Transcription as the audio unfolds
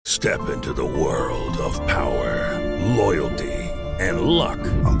Step into the world of power, loyalty, and luck.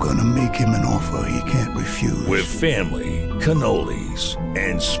 I'm gonna make him an offer he can't refuse. With family, cannolis,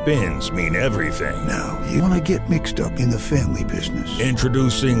 and spins mean everything. Now, you wanna get mixed up in the family business.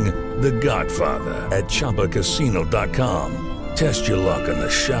 Introducing The Godfather at ChumbaCasino.com. Test your luck in the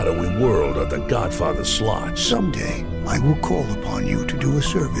shadowy world of The Godfather slot. Someday, I will call upon you to do a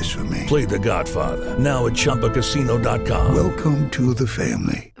service for me. Play The Godfather now at ChumbaCasino.com. Welcome to the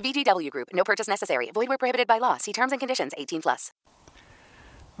family. VGW Group. No purchase necessary. Void where prohibited by law. See terms and conditions. 18+.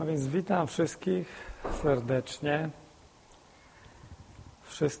 No więc witam wszystkich serdecznie.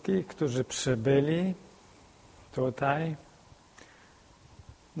 Wszystkich, którzy przybyli tutaj,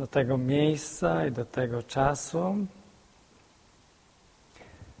 do tego miejsca i do tego czasu,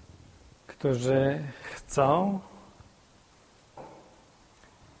 którzy chcą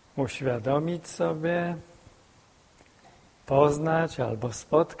uświadomić sobie, poznać albo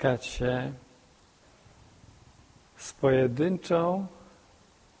spotkać się z pojedynczą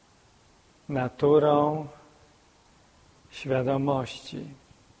naturą świadomości.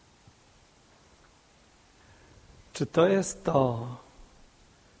 Czy to jest to,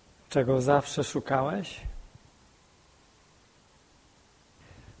 czego zawsze szukałeś?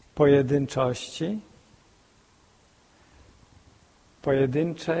 Pojedynczości,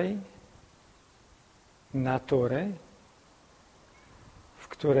 pojedynczej natury, w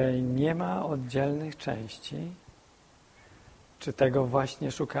której nie ma oddzielnych części. Czy tego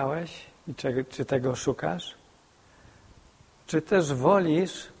właśnie szukałeś i czy tego szukasz? Czy też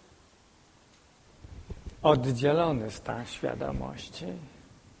wolisz oddzielony stan świadomości?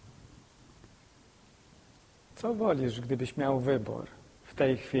 Co wolisz, gdybyś miał wybór w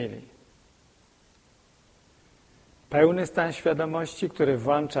tej chwili? Pełny stan świadomości, który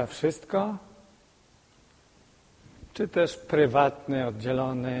włącza wszystko? Czy też prywatny,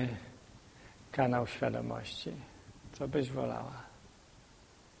 oddzielony kanał świadomości? Co byś wolała?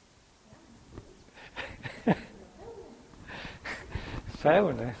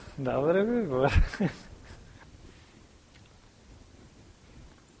 Pełny, dobry wybór.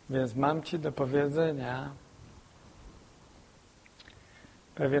 Więc mam Ci do powiedzenia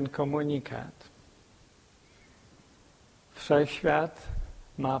pewien komunikat. Wszechświat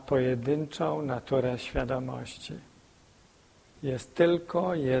ma pojedynczą naturę świadomości. Jest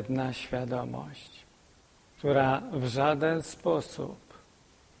tylko jedna świadomość, która w żaden sposób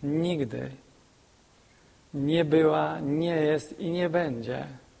nigdy nie była, nie jest i nie będzie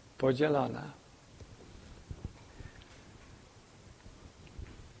podzielona.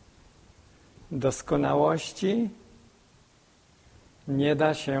 Doskonałości nie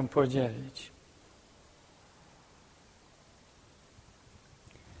da się podzielić.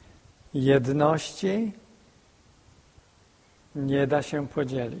 Jedności nie da się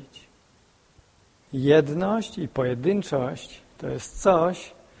podzielić. Jedność i pojedynczość to jest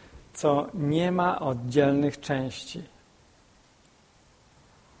coś, co nie ma oddzielnych części.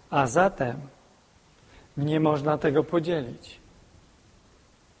 A zatem nie można tego podzielić.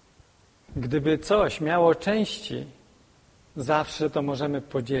 Gdyby coś miało części, zawsze to możemy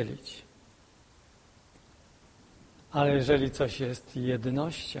podzielić. Ale jeżeli coś jest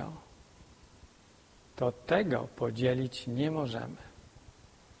jednością, to tego podzielić nie możemy.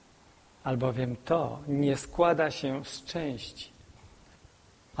 Albowiem to nie składa się z części.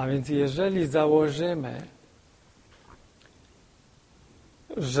 A więc jeżeli założymy,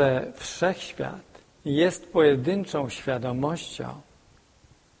 że wszechświat jest pojedynczą świadomością,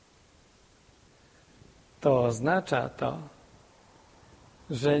 to oznacza to,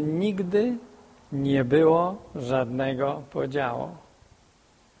 że nigdy nie było żadnego podziału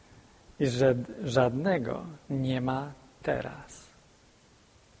i że żadnego nie ma teraz.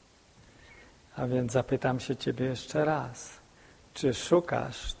 A więc zapytam się Ciebie jeszcze raz, czy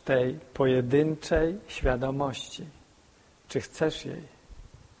szukasz tej pojedynczej świadomości? Czy chcesz jej?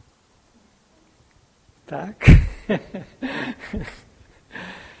 Tak?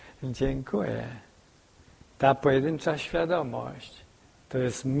 Dziękuję. Ta pojedyncza świadomość to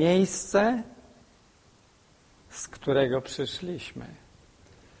jest miejsce, z którego przyszliśmy,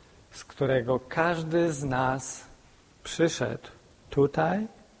 z którego każdy z nas przyszedł tutaj,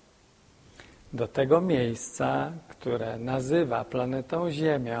 do tego miejsca, które nazywa planetą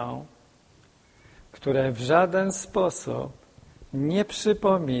Ziemią, które w żaden sposób nie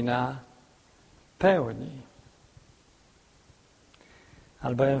przypomina pełni.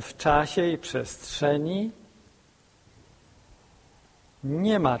 Albowiem w czasie i przestrzeni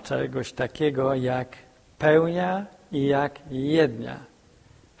nie ma czegoś takiego jak pełnia i jak jedna.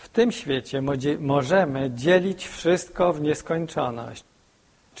 W tym świecie możemy dzielić wszystko w nieskończoność.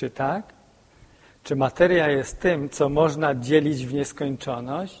 Czy tak? Czy materia jest tym, co można dzielić w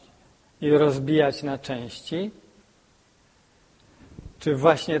nieskończoność i rozbijać na części? Czy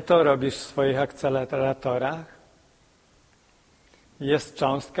właśnie to robisz w swoich akceleratorach? Jest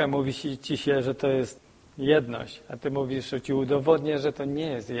cząstka, mówi ci się, że to jest jedność, a ty mówisz, że ci udowodnię, że to nie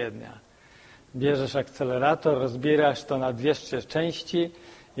jest jedna. Bierzesz akcelerator, rozbierasz to na 200 części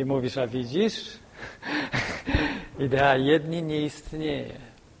i mówisz, a widzisz? Idea jedni nie istnieje.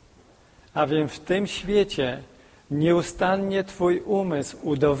 A więc w tym świecie nieustannie twój umysł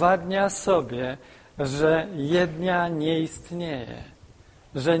udowadnia sobie, że jednia nie istnieje,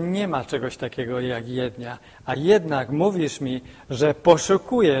 że nie ma czegoś takiego jak jednia, a jednak mówisz mi, że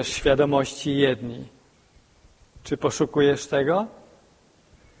poszukujesz świadomości jedni. Czy poszukujesz tego?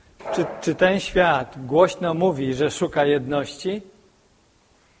 Czy ten świat głośno mówi, że szuka jedności?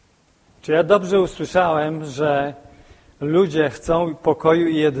 Czy ja dobrze usłyszałem, że ludzie chcą pokoju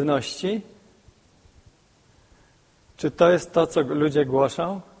i jedności? Czy to jest to, co ludzie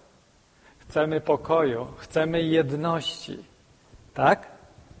głoszą? Chcemy pokoju, chcemy jedności. Tak?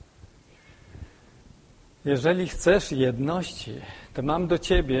 Jeżeli chcesz jedności, to mam do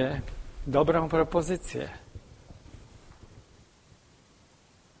ciebie dobrą propozycję.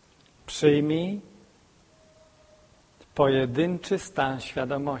 Przyjmij pojedynczy stan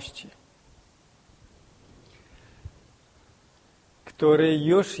świadomości, który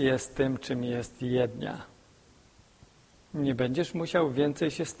już jest tym, czym jest jednia. Nie będziesz musiał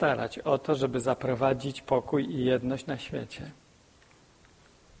więcej się starać o to, żeby zaprowadzić pokój i jedność na świecie.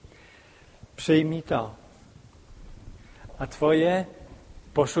 Przyjmij to, a twoje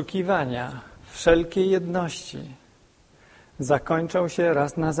poszukiwania wszelkiej jedności zakończą się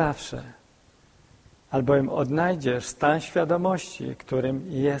raz na zawsze, albowiem odnajdziesz stan świadomości, którym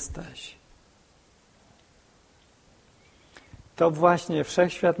jesteś. To właśnie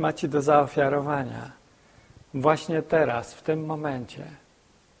wszechświat ma ci do zaofiarowania. Właśnie teraz, w tym momencie.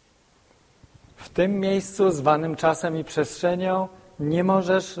 W tym miejscu zwanym czasem i przestrzenią nie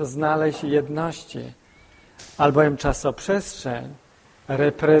możesz znaleźć jedności, albowiem czasoprzestrzeń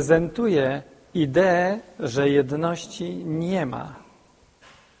reprezentuje ideę, że jedności nie ma.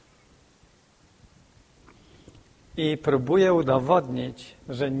 I próbuje udowodnić,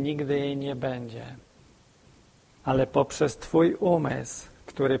 że nigdy jej nie będzie. Ale poprzez twój umysł,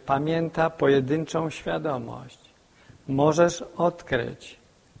 który pamięta pojedynczą świadomość, możesz odkryć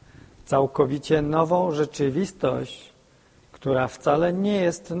całkowicie nową rzeczywistość, która wcale nie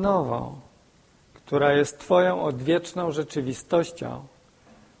jest nową, która jest twoją odwieczną rzeczywistością,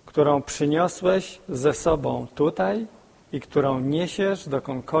 którą przyniosłeś ze sobą tutaj i którą niesiesz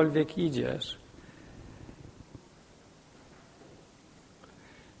dokądkolwiek idziesz.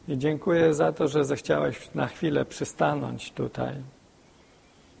 I dziękuję za to, że zechciałeś na chwilę przystanąć tutaj,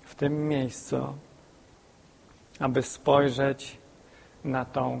 w tym miejscu, aby spojrzeć na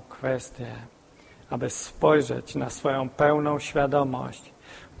tą kwestię, aby spojrzeć na swoją pełną świadomość,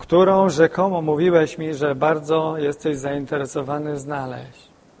 którą rzekomo mówiłeś mi, że bardzo jesteś zainteresowany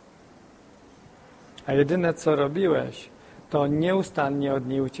znaleźć. A jedyne, co robiłeś, to nieustannie od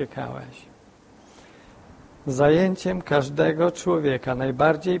niej uciekałeś. Zajęciem każdego człowieka,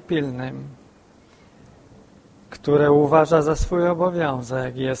 najbardziej pilnym, które uważa za swój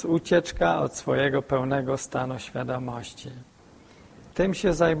obowiązek, jest ucieczka od swojego pełnego stanu świadomości. Tym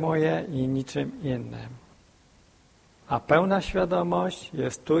się zajmuje i niczym innym. A pełna świadomość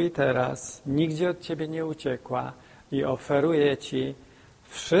jest tu i teraz, nigdzie od ciebie nie uciekła i oferuje ci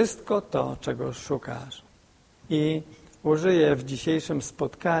wszystko to, czego szukasz. I użyję w dzisiejszym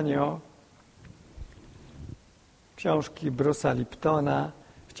spotkaniu książki Bruce'a Liptona.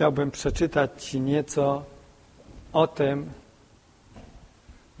 Chciałbym przeczytać ci nieco o tym,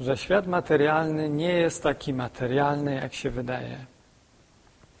 że świat materialny nie jest taki materialny, jak się wydaje.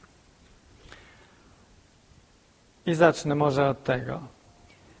 I zacznę może od tego.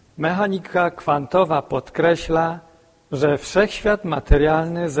 Mechanika kwantowa podkreśla, że wszechświat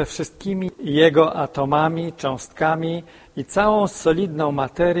materialny ze wszystkimi jego atomami, cząstkami i całą solidną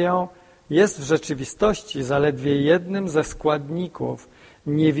materią jest w rzeczywistości zaledwie jednym ze składników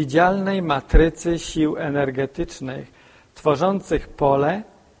niewidzialnej matrycy sił energetycznych, tworzących pole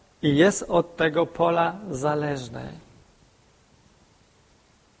i jest od tego pola zależny.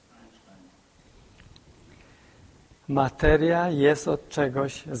 Materia jest od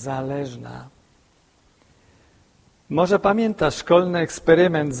czegoś zależna. Może pamiętasz szkolny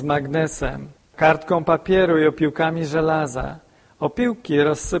eksperyment z magnesem, kartką papieru i opiłkami żelaza. Opiłki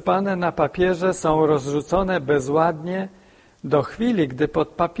rozsypane na papierze są rozrzucone bezładnie do chwili, gdy pod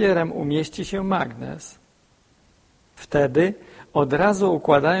papierem umieści się magnes. Wtedy od razu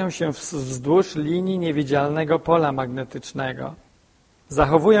układają się wzdłuż linii niewidzialnego pola magnetycznego.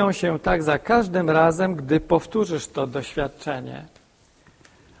 Zachowują się tak za każdym razem, gdy powtórzysz to doświadczenie.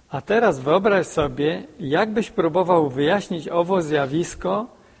 A teraz wyobraź sobie, jakbyś próbował wyjaśnić owo zjawisko,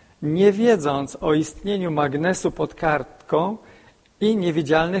 nie wiedząc o istnieniu magnesu pod kartką i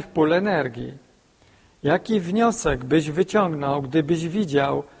niewidzialnych pól energii. Jaki wniosek byś wyciągnął, gdybyś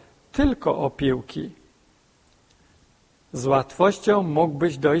widział tylko opiłki? Z łatwością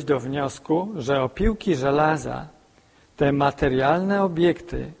mógłbyś dojść do wniosku, że opiłki żelaza, te materialne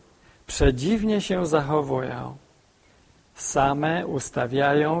obiekty, przedziwnie się zachowują. Same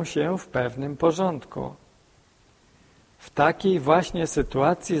ustawiają się w pewnym porządku. W takiej właśnie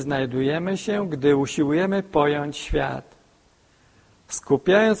sytuacji znajdujemy się, gdy usiłujemy pojąć świat,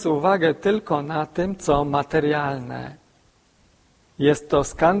 skupiając uwagę tylko na tym, co materialne. Jest to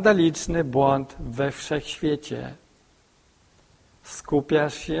skandaliczny błąd we wszechświecie.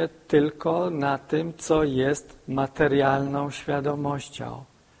 Skupiasz się tylko na tym, co jest materialną świadomością,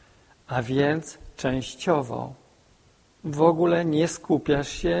 a więc częściową. W ogóle nie skupiasz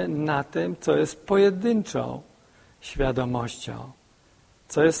się na tym, co jest pojedynczą świadomością,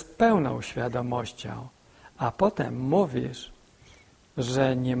 co jest pełną świadomością, a potem mówisz,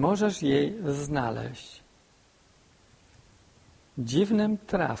 że nie możesz jej znaleźć. Dziwnym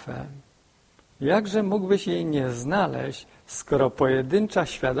trafem, jakże mógłbyś jej nie znaleźć, skoro pojedyncza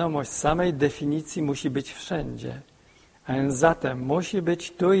świadomość samej definicji musi być wszędzie, a więc zatem musi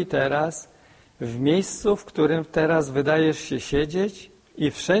być tu i teraz, w miejscu, w którym teraz wydajesz się siedzieć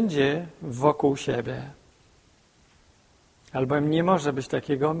i wszędzie wokół siebie. Albowiem nie może być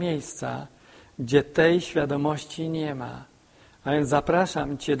takiego miejsca, gdzie tej świadomości nie ma. A więc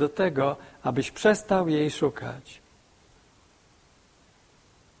zapraszam Cię do tego, abyś przestał jej szukać.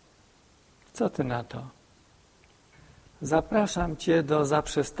 Co Ty na to? Zapraszam Cię do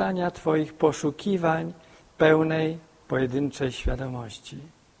zaprzestania Twoich poszukiwań pełnej, pojedynczej świadomości,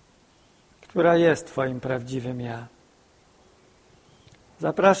 która jest Twoim prawdziwym ja.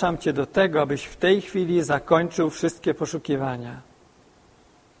 Zapraszam Cię do tego, abyś w tej chwili zakończył wszystkie poszukiwania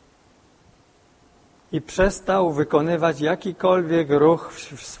i przestał wykonywać jakikolwiek ruch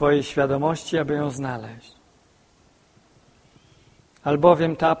w swojej świadomości, aby ją znaleźć.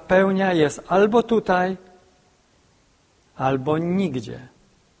 Albowiem ta pełnia jest albo tutaj, albo nigdzie.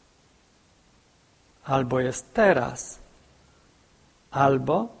 Albo jest teraz,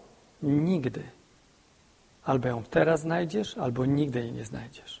 albo nigdy. Albo ją teraz znajdziesz, albo nigdy jej nie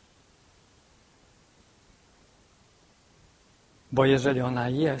znajdziesz. Bo jeżeli ona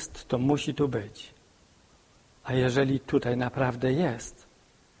jest, to musi tu być. A jeżeli tutaj naprawdę jest,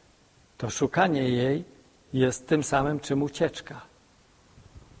 to szukanie jej jest tym samym, czym ucieczka.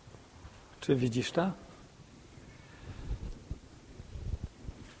 Czy widzisz to?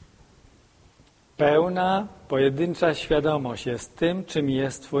 Pełna, pojedyncza świadomość jest tym, czym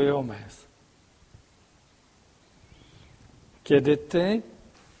jest Twój umysł. Kiedy Ty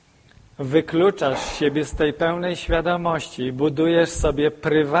wykluczasz siebie z tej pełnej świadomości i budujesz sobie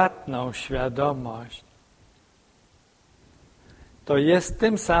prywatną świadomość, to jest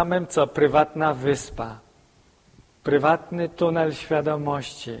tym samym, co prywatna wyspa, prywatny tunel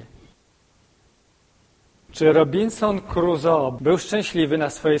świadomości. Czy Robinson Crusoe był szczęśliwy na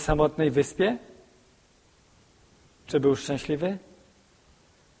swojej samotnej wyspie? Czy był szczęśliwy?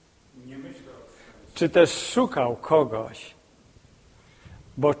 Nie myślał. Czy też szukał kogoś,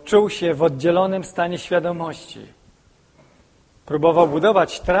 bo czuł się w oddzielonym stanie świadomości? Próbował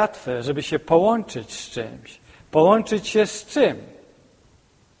budować tratwę, żeby się połączyć z czymś. Połączyć się z czym?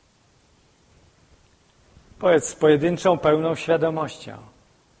 Powiedz, z pojedynczą, pełną świadomością.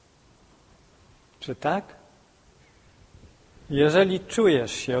 Czy tak? Jeżeli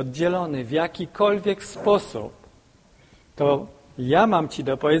czujesz się oddzielony w jakikolwiek sposób, to ja mam Ci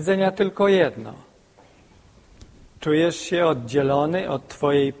do powiedzenia tylko jedno. Czujesz się oddzielony od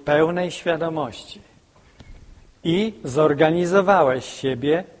Twojej pełnej świadomości i zorganizowałeś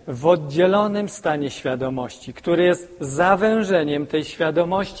siebie w oddzielonym stanie świadomości, który jest zawężeniem tej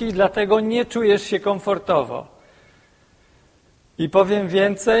świadomości i dlatego nie czujesz się komfortowo. I powiem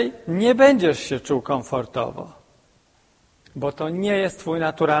więcej, nie będziesz się czuł komfortowo, bo to nie jest Twój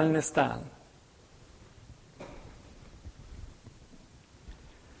naturalny stan.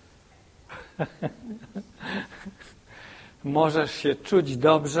 Możesz się czuć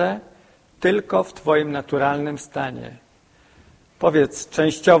dobrze tylko w Twoim naturalnym stanie. Powiedz,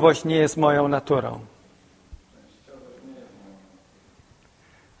 częściowość nie jest moją naturą.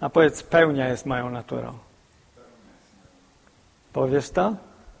 A powiedz, pełnia jest moją naturą. Powiesz to?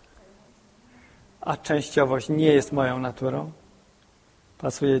 A częściowość nie jest moją naturą?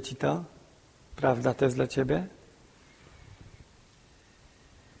 Pasuje ci to? Prawda to jest dla ciebie?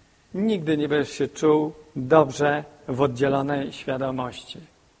 Nigdy nie będziesz się czuł dobrze w oddzielonej świadomości.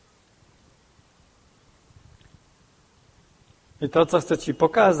 I to, co chcę ci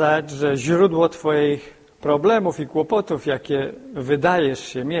pokazać, że źródło twoich problemów i kłopotów, jakie wydajesz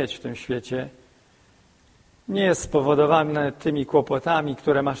się mieć w tym świecie, nie jest spowodowane tymi kłopotami,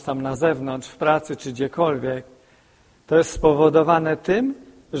 które masz tam na zewnątrz, w pracy czy gdziekolwiek. To jest spowodowane tym,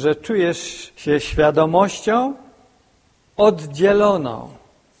 że czujesz się świadomością oddzieloną.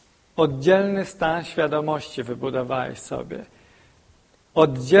 Oddzielny stan świadomości wybudowałeś sobie.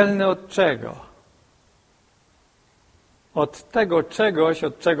 Oddzielny od czego? Od tego czegoś,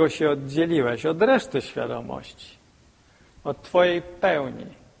 od czego się oddzieliłeś, od reszty świadomości, od twojej pełni.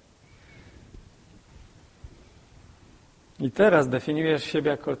 I teraz definiujesz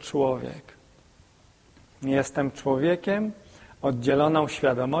siebie jako człowiek. Jestem człowiekiem, oddzieloną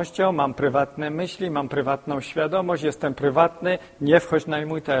świadomością, mam prywatne myśli, mam prywatną świadomość, jestem prywatny, nie wchodź na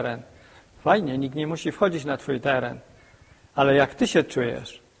mój teren. Fajnie, nikt nie musi wchodzić na twój teren. Ale jak ty się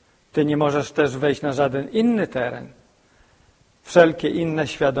czujesz, ty nie możesz też wejść na żaden inny teren. Wszelkie inne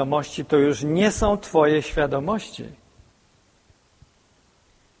świadomości to już nie są twoje świadomości.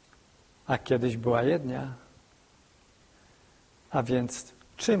 A kiedyś była jedna. A więc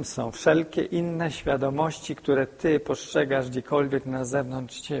czym są wszelkie inne świadomości, które ty postrzegasz gdziekolwiek na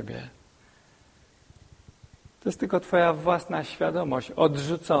zewnątrz ciebie? To jest tylko twoja własna świadomość,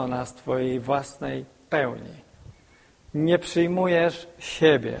 odrzucona z twojej własnej pełni. Nie przyjmujesz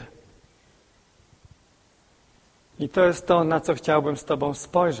siebie. I to jest to, na co chciałbym z tobą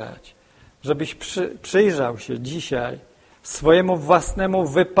spojrzeć. Żebyś przyjrzał się dzisiaj swojemu własnemu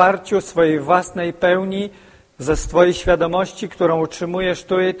wyparciu, swojej własnej pełni ze swojej świadomości, którą utrzymujesz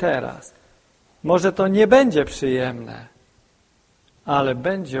tu i teraz. Może to nie będzie przyjemne, ale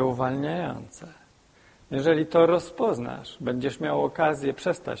będzie uwalniające. Jeżeli to rozpoznasz, będziesz miał okazję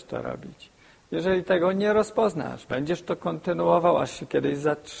przestać to robić. Jeżeli tego nie rozpoznasz, będziesz to kontynuował, aż się kiedyś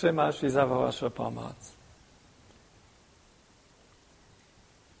zatrzymasz i zawołasz o pomoc.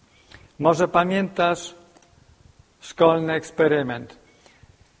 Może pamiętasz szkolny eksperyment.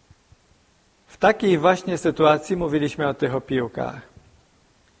 W takiej właśnie sytuacji mówiliśmy o tych opiłkach.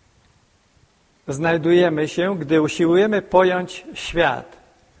 Znajdujemy się, gdy usiłujemy pojąć świat,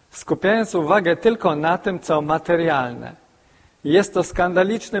 skupiając uwagę tylko na tym, co materialne. Jest to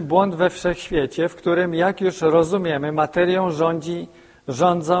skandaliczny błąd we wszechświecie, w którym, jak już rozumiemy, materią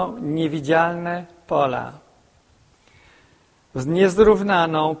rządzą niewidzialne pola. Z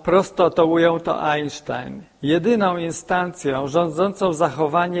niezrównaną prostotą ujął to Einstein. Jedyną instancją rządzącą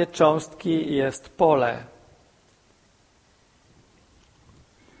zachowanie cząstki jest pole.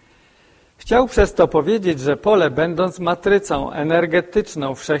 Chciał przez to powiedzieć, że pole, będąc matrycą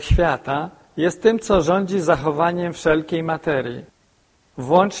energetyczną wszechświata, jest tym, co rządzi zachowaniem wszelkiej materii,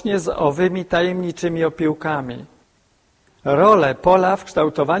 włącznie z owymi tajemniczymi opiłkami. Rolę pola w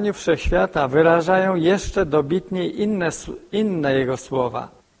kształtowaniu wszechświata wyrażają jeszcze dobitniej inne jego słowa.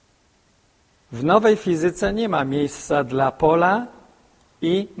 W nowej fizyce nie ma miejsca dla pola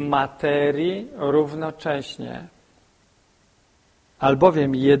i materii równocześnie.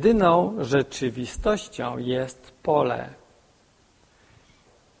 Albowiem jedyną rzeczywistością jest pole.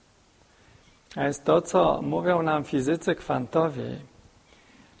 A jest to, co mówią nam fizycy kwantowi,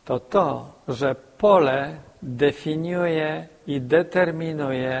 to, że pole definiuje i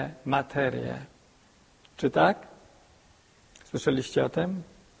determinuje materię. Czy tak? Słyszeliście o tym?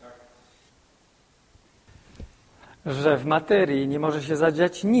 Tak. Że w materii nie może się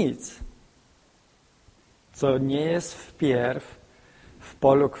zadziać nic, co nie jest wpierw w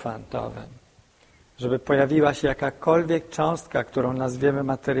polu kwantowym. Żeby pojawiła się jakakolwiek cząstka, którą nazwiemy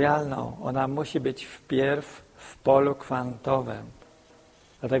materialną, ona musi być wpierw w polu kwantowym.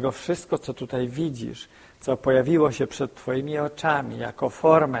 Dlatego wszystko, co tutaj widzisz, co pojawiło się przed twoimi oczami jako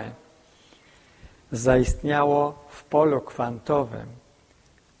formę, zaistniało w polu kwantowym.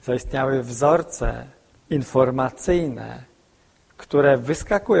 Zaistniały wzorce informacyjne, które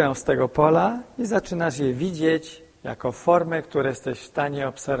wyskakują z tego pola i zaczynasz je widzieć jako formy, które jesteś w stanie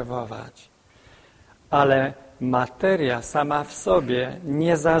obserwować. Ale materia sama w sobie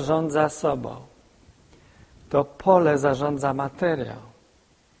nie zarządza sobą. To pole zarządza materią.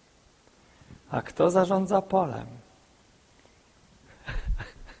 A kto zarządza polem?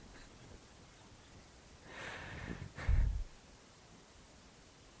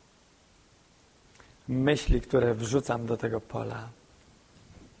 Myśli, które wrzucam do tego pola.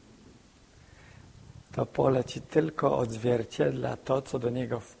 To pole ci tylko odzwierciedla to, co do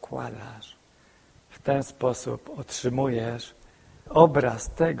niego wkładasz. W ten sposób otrzymujesz obraz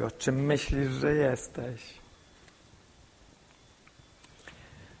tego, czym myślisz, że jesteś.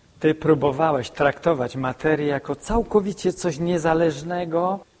 Ty próbowałeś traktować materię jako całkowicie coś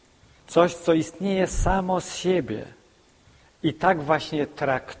niezależnego, coś, co istnieje samo z siebie. I tak właśnie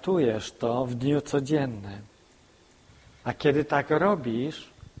traktujesz to w dniu codziennym. A kiedy tak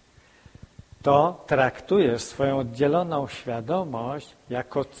robisz, to traktujesz swoją oddzieloną świadomość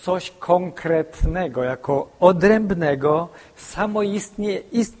jako coś konkretnego, jako odrębnego,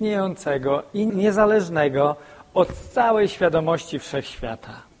 samoistniejącego i niezależnego od całej świadomości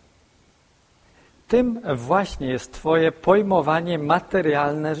wszechświata. Tym właśnie jest twoje pojmowanie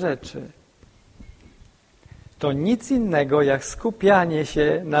materialne rzeczy. To nic innego jak skupianie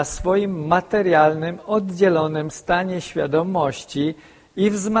się na swoim materialnym, oddzielonym stanie świadomości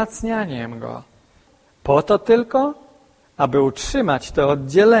i wzmacnianiem go. Po to tylko, aby utrzymać to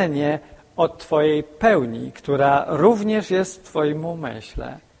oddzielenie od twojej pełni, która również jest w twoim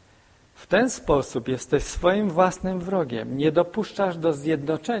umyśle. W ten sposób jesteś swoim własnym wrogiem. Nie dopuszczasz do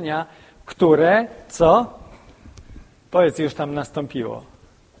zjednoczenia, które, co? Powiedz, już tam nastąpiło.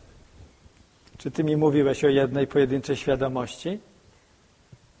 Czy ty mi mówiłeś o jednej pojedynczej świadomości,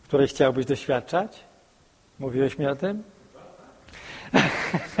 której chciałbyś doświadczać? Mówiłeś mi o tym?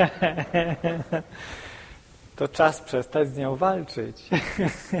 To czas przestać z nią walczyć.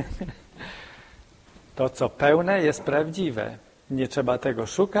 To, co pełne, jest prawdziwe. Nie trzeba tego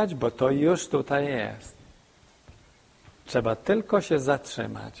szukać, bo to już tutaj jest. Trzeba tylko się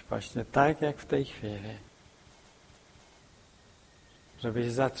zatrzymać, właśnie tak jak w tej chwili.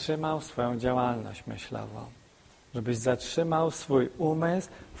 Żebyś zatrzymał swoją działalność myślową. Żebyś zatrzymał swój umysł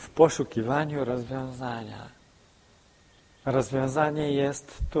w poszukiwaniu rozwiązania. Rozwiązanie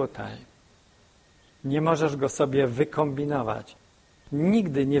jest tutaj. Nie możesz go sobie wykombinować.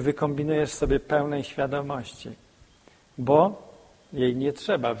 Nigdy nie wykombinujesz sobie pełnej świadomości, bo jej nie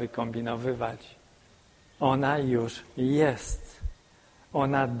trzeba wykombinowywać. Ona już jest.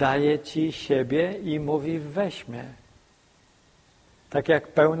 Ona daje ci siebie i mówi weź mnie. Tak jak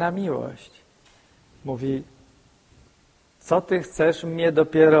pełna miłość. Mówi, co ty chcesz mnie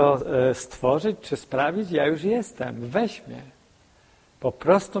dopiero stworzyć czy sprawić? Ja już jestem. Weź mnie. Po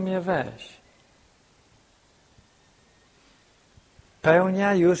prostu mnie weź.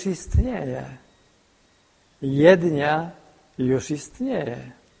 Pełnia już istnieje. Jednia już istnieje.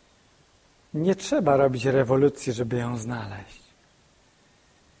 Nie trzeba robić rewolucji, żeby ją znaleźć.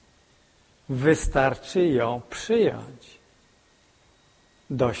 Wystarczy ją przyjąć.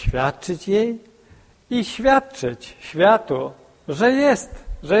 Doświadczyć jej i świadczyć światu, że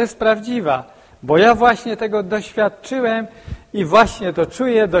jest prawdziwa. Bo ja właśnie tego doświadczyłem i właśnie to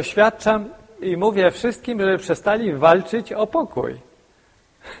czuję, doświadczam i mówię wszystkim, żeby przestali walczyć o pokój.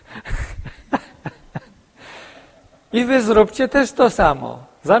 I wy zróbcie też to samo.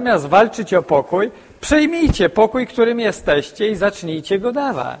 Zamiast walczyć o pokój, przyjmijcie pokój, którym jesteście i zacznijcie go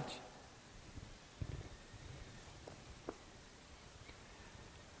dawać.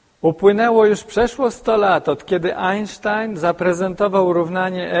 Przeszło 100 lat, od kiedy Einstein zaprezentował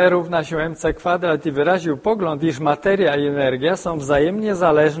równanie E równa się mc kwadrat i wyraził pogląd, iż materia i energia są wzajemnie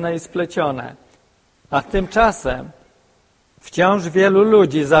zależne i splecione. A tymczasem wciąż wielu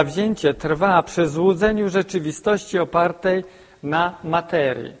ludzi zawzięcie trwa przy złudzeniu rzeczywistości opartej na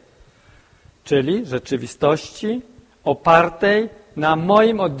materii, czyli rzeczywistości opartej na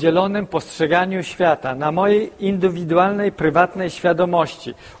moim oddzielonym postrzeganiu świata, na mojej indywidualnej, prywatnej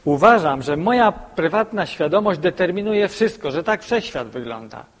świadomości. Uważam, że moja prywatna świadomość determinuje wszystko, że tak wszechświat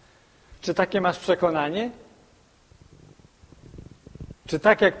wygląda. Czy takie masz przekonanie? Czy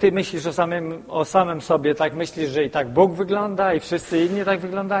tak jak ty myślisz o samym sobie, tak myślisz, że i tak Bóg wygląda i wszyscy inni tak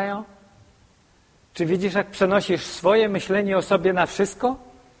wyglądają? Czy widzisz, jak przenosisz swoje myślenie o sobie na wszystko?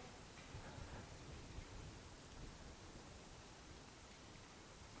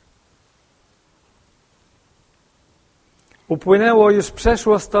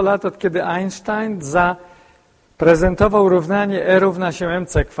 Przeszło 100 lat, od kiedy Einstein zaprezentował równanie E równa się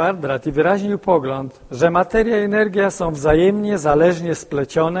mc kwadrat i wyraził pogląd, że materia i energia są wzajemnie zależnie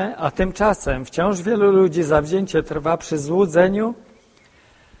splecione, a tymczasem wciąż wielu ludzi zawzięcie trwa przy złudzeniu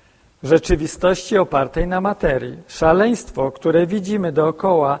rzeczywistości opartej na materii. Szaleństwo, które widzimy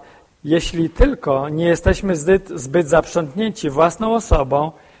dookoła, jeśli tylko nie jesteśmy zbyt zaprzątnięci własną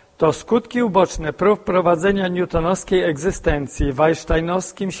osobą, to skutki uboczne prób prowadzenia newtonowskiej egzystencji w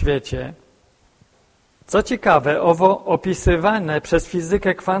einsteinowskim świecie. Co ciekawe, owo opisywane przez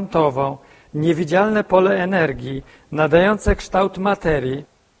fizykę kwantową niewidzialne pole energii nadające kształt materii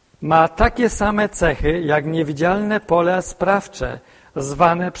ma takie same cechy jak niewidzialne pole sprawcze,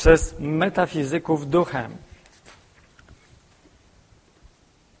 zwane przez metafizyków duchem.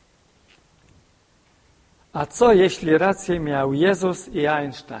 A co jeśli rację miał Jezus i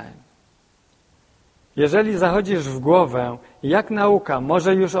Einstein? Jeżeli zachodzisz w głowę, jak nauka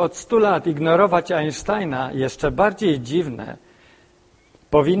może już od 100 lat ignorować Einsteina, jeszcze bardziej dziwne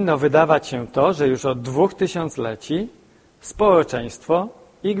powinno wydawać się to, że już od 2000-leci społeczeństwo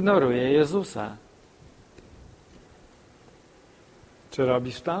ignoruje Jezusa. Czy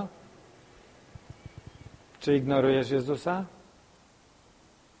robisz to? Czy ignorujesz Jezusa?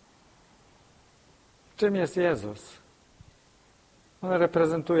 Czym jest Jezus? On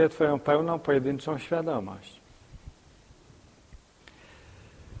reprezentuje Twoją pełną, pojedynczą świadomość.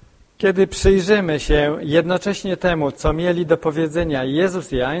 Kiedy przyjrzymy się jednocześnie temu, co mieli do powiedzenia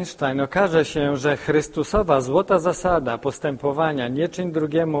Jezus i Einstein, okaże się, że Chrystusowa złota zasada postępowania nie czyń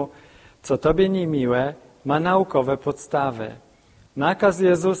drugiemu, co Tobie niemiłe, ma naukowe podstawy. Nakaz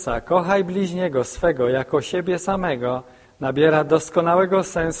Jezusa, kochaj bliźniego swego jako siebie samego, nabiera doskonałego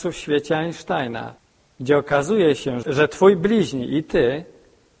sensu w świecie Einsteina, gdzie okazuje się, że Twój bliźni i Ty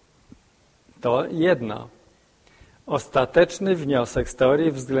to jedno. Ostateczny wniosek z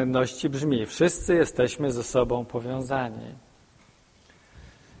teorii względności brzmi: wszyscy jesteśmy ze sobą powiązani.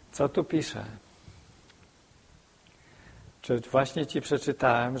 Co tu pisze? Czy właśnie Ci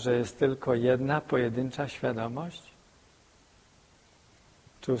przeczytałem, że jest tylko jedna pojedyncza świadomość?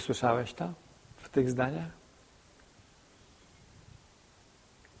 Czy usłyszałeś to w tych zdaniach?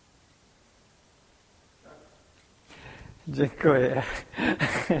 Dziękuję.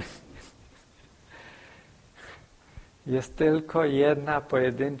 Jest tylko jedna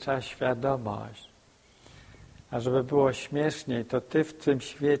pojedyncza świadomość. A żeby było śmieszniej, to Ty w tym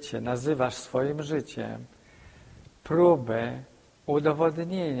świecie nazywasz swoim życiem próby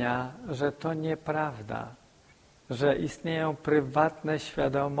udowodnienia, że to nieprawda, że istnieją prywatne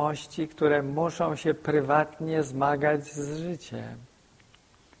świadomości, które muszą się prywatnie zmagać z życiem.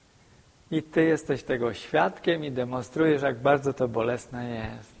 I Ty jesteś tego świadkiem i demonstrujesz, jak bardzo to bolesne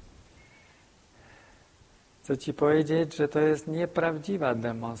jest. Chcę Ci powiedzieć, że to jest nieprawdziwa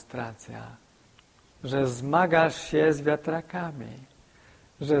demonstracja, że zmagasz się z wiatrakami,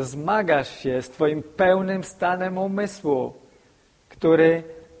 że zmagasz się z Twoim pełnym stanem umysłu, który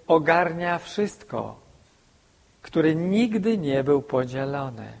ogarnia wszystko, który nigdy nie był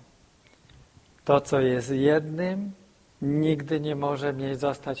podzielony. To, co jest jednym, nigdy nie może mniej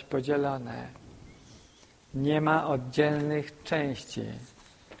zostać podzielone. Nie ma oddzielnych części.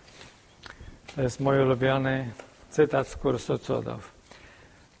 To jest mój ulubiony cytat z kursu cudów.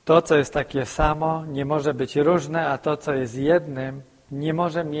 To, co jest takie samo, nie może być różne, a to, co jest jednym, nie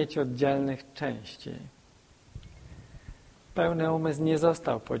może mieć oddzielnych części. Pełny umysł nie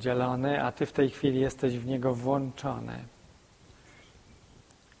został podzielony, a Ty w tej chwili jesteś w niego włączony.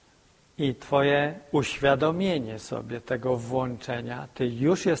 I Twoje uświadomienie sobie tego włączenia, Ty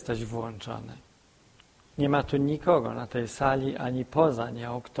już jesteś włączony. Nie ma tu nikogo na tej sali, ani poza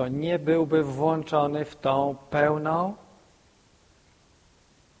nią, kto nie byłby włączony w tą pełną,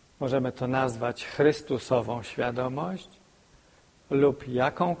 możemy to nazwać Chrystusową świadomość lub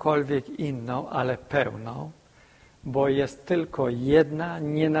jakąkolwiek inną, ale pełną, bo jest tylko jedna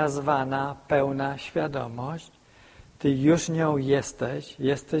nienazwana, pełna świadomość. Ty już nią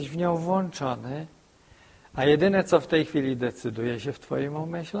jesteś w nią włączony, a jedyne, co w tej chwili decyduje się w Twoim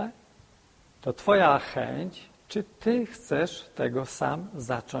umyśle, to Twoja chęć, czy Ty chcesz tego sam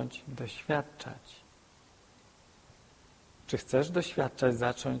zacząć doświadczać. Czy chcesz doświadczać,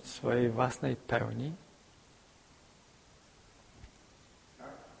 zacząć swojej własnej pełni?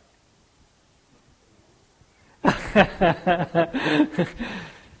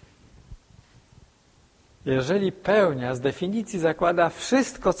 Jeżeli pełnia z definicji zakłada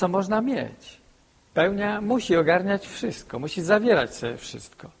wszystko, co można mieć, pełnia musi ogarniać wszystko, musi zawierać sobie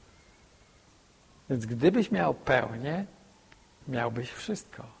wszystko. Więc gdybyś miał pełnię, miałbyś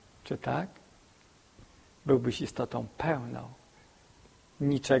wszystko. Czy tak? Byłbyś istotą pełną.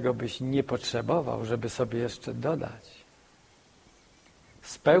 Niczego byś nie potrzebował, żeby sobie jeszcze dodać.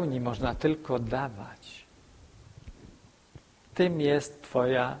 Z pełni można tylko dawać. Tym jest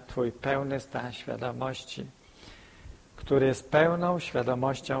Twój pełny stan świadomości, który jest pełną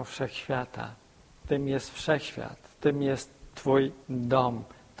świadomością wszechświata. Tym jest wszechświat, tym jest Twój dom.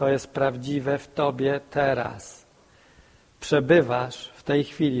 To jest prawdziwe w Tobie teraz. Przebywasz w tej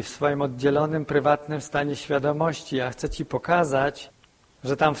chwili w swoim oddzielonym, prywatnym stanie świadomości. Ja chcę Ci pokazać,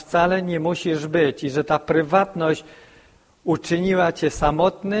 że tam wcale nie musisz być i że ta prywatność uczyniła Cię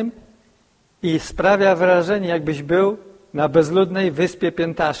samotnym i sprawia wrażenie, jakbyś był na bezludnej wyspie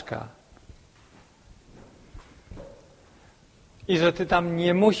Piętaszka. I że Ty tam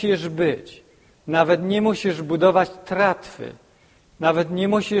nie musisz być. Nawet nie musisz budować tratwy. Nawet nie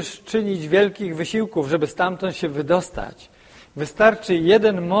musisz czynić wielkich wysiłków, żeby stamtąd się wydostać. Wystarczy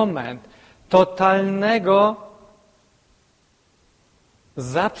jeden moment totalnego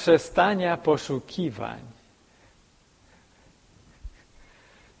zaprzestania poszukiwań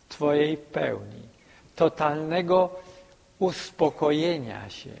Twojej pełni, totalnego uspokojenia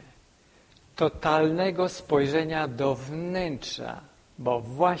się, totalnego spojrzenia do wnętrza, bo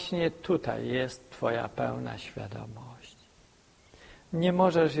właśnie tutaj jest Twoja pełna świadomość. Nie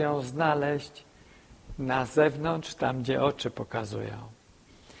możesz ją znaleźć na zewnątrz, tam gdzie oczy pokazują.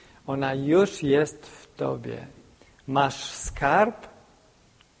 Ona już jest w Tobie. Masz skarb,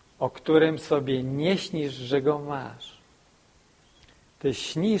 o którym sobie nie śnisz, że go masz. Ty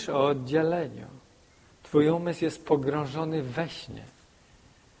śnisz o oddzieleniu. Twój umysł jest pogrążony we śnie.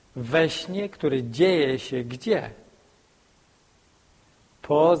 We śnie, który dzieje się gdzie?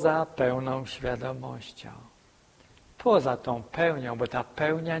 Poza pełną świadomością. Poza tą pełnią, bo ta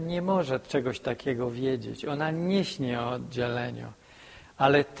pełnia nie może czegoś takiego wiedzieć. Ona nie śni o oddzieleniu,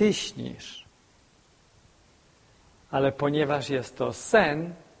 ale ty śnisz. Ale ponieważ jest to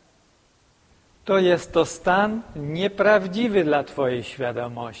sen, to jest to stan nieprawdziwy dla twojej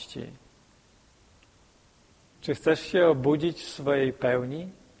świadomości. Czy chcesz się obudzić w swojej pełni?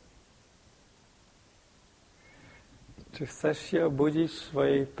 Czy chcesz się obudzić w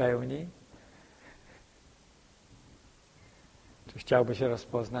swojej pełni? Czy chciałbyś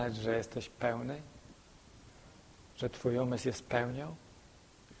rozpoznać, że jesteś pełny? Że twój umysł jest pełnią?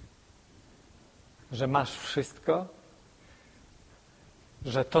 Że masz wszystko?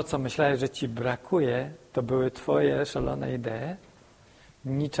 Że to, co myślałeś, że ci brakuje, to były twoje szalone idee?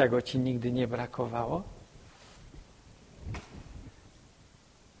 Niczego ci nigdy nie brakowało?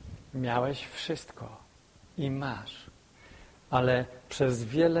 Miałeś wszystko i masz, ale przez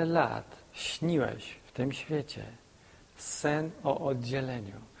wiele lat śniłeś w tym świecie sen o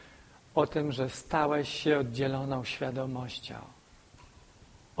oddzieleniu, o tym, że stałeś się oddzieloną świadomością,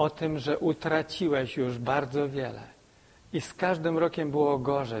 o tym, że utraciłeś już bardzo wiele i z każdym rokiem było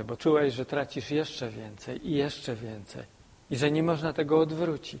gorzej, bo czułeś, że tracisz jeszcze więcej i że nie można tego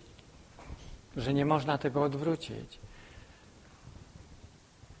odwrócić,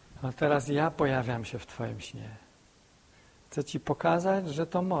 A teraz ja pojawiam się w twoim śnie. Chcę ci pokazać, że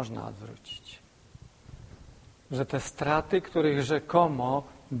to można odwrócić. Że te straty, których rzekomo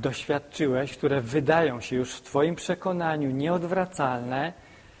doświadczyłeś, które wydają się już w twoim przekonaniu nieodwracalne,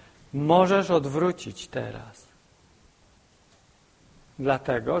 możesz odwrócić teraz.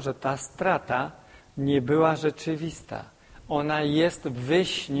 Dlatego, że ta strata nie była rzeczywista. Ona jest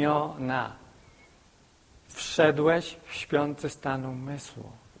wyśniona. Wszedłeś w śpiący stan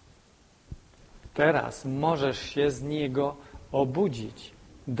umysłu. Teraz możesz się z niego obudzić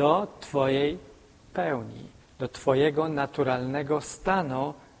do twojej pełni, do twojego naturalnego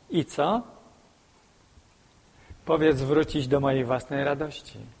stanu i co? Powiedz, wrócić do mojej własnej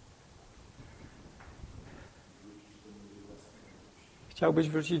radości. Chciałbyś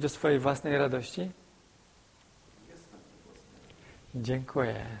wrócić do swojej własnej radości?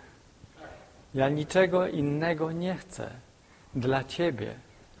 Dziękuję. Ja niczego innego nie chcę dla Ciebie.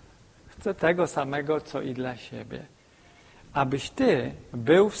 Chcę tego samego, co i dla siebie. Abyś Ty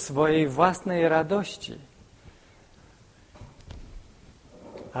był w swojej własnej radości.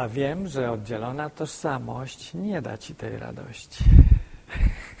 A wiem, że oddzielona tożsamość nie da Ci tej radości.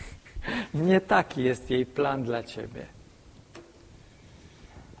 Nie taki jest jej plan dla Ciebie.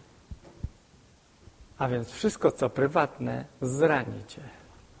 A więc wszystko, co prywatne, zrani Cię.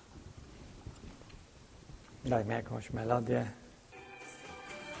 Dajmy jakąś melodię.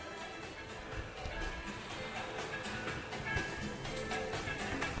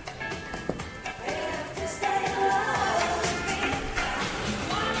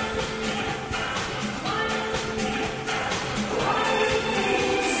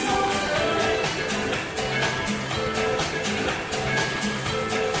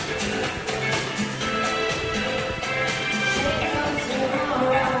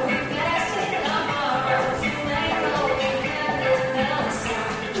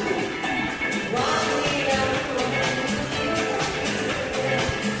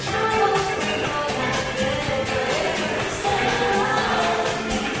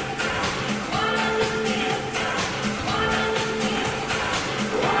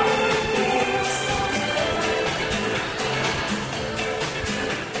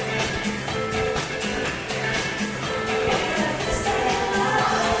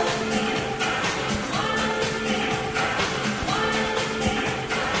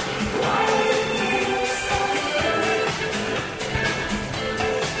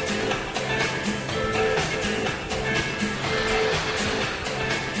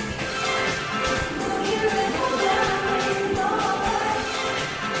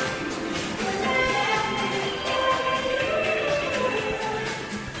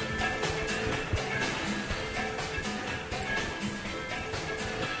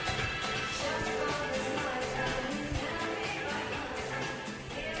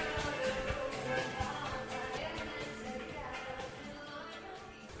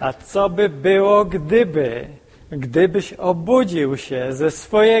 A co by było, gdybyś obudził się ze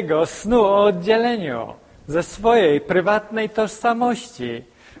swojego snu o oddzieleniu, ze swojej prywatnej tożsamości,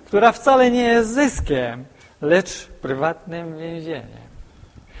 która wcale nie jest zyskiem, lecz prywatnym więzieniem?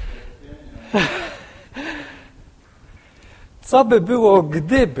 Co by było,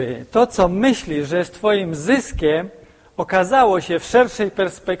 gdyby to, co myślisz, że jest twoim zyskiem, okazało się w szerszej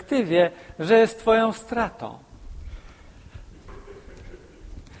perspektywie, że jest twoją stratą?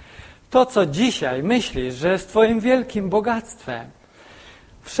 To, co dzisiaj myślisz, że jest twoim wielkim bogactwem,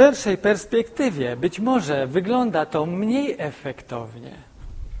 w szerszej perspektywie być może wygląda to mniej efektownie.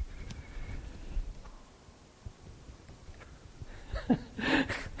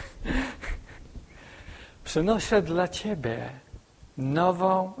 Przynoszę dla ciebie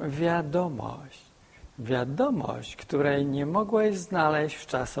nową wiadomość. Wiadomość, której nie mogłeś znaleźć w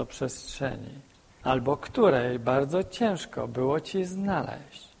czasoprzestrzeni, albo której bardzo ciężko było ci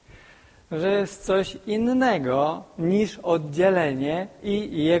znaleźć. Że jest coś innego niż oddzielenie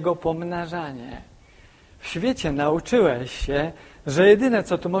i jego pomnażanie. W świecie nauczyłeś się, że jedyne,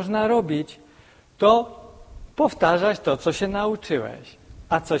 co tu można robić, to powtarzać to, co się nauczyłeś.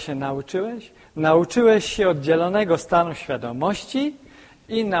 A co się nauczyłeś? Nauczyłeś się oddzielonego stanu świadomości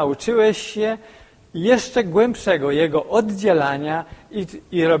i nauczyłeś się jeszcze głębszego jego oddzielania i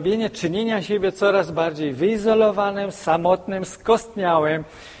czynienia siebie coraz bardziej wyizolowanym, samotnym, skostniałym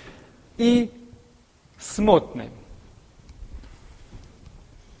i smutnym.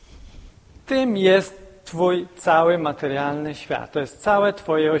 Tym jest twój cały materialny świat. To jest całe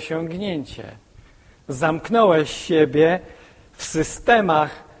twoje osiągnięcie. Zamknąłeś siebie w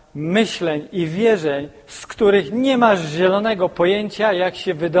systemach myśleń i wierzeń, z których nie masz zielonego pojęcia, jak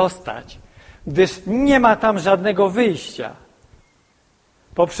się wydostać, gdyż nie ma tam żadnego wyjścia.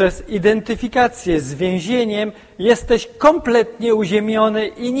 Poprzez identyfikację z więzieniem jesteś kompletnie uziemiony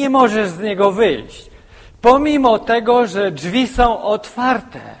i nie możesz z niego wyjść. Pomimo tego, że drzwi są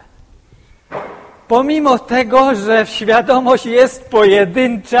otwarte. Pomimo tego, że świadomość jest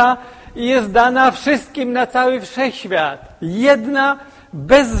pojedyncza i jest dana wszystkim na cały wszechświat. Jedna,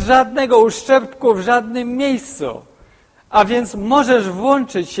 bez żadnego uszczerbku w żadnym miejscu. A więc możesz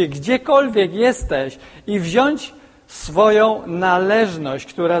włączyć się gdziekolwiek jesteś i wziąć swoją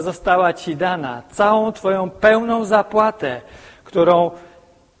należność, która została ci dana, całą twoją pełną zapłatę, którą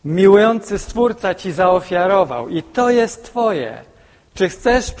miłujący Stwórca ci zaofiarował. I to jest twoje. Czy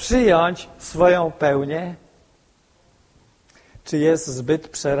chcesz przyjąć swoją pełnię? Czy jest zbyt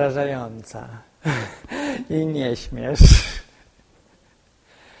przerażająca? I nie śmiesz.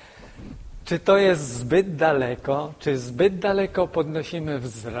 Czy to jest zbyt daleko? Czy zbyt daleko podnosimy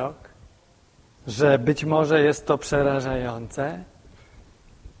wzrok? Że być może jest to przerażające?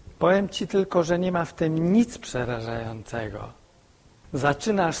 Powiem ci tylko, że nie ma w tym nic przerażającego.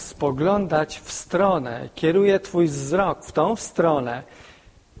 Zaczynasz spoglądać w stronę, kieruje twój wzrok w tą stronę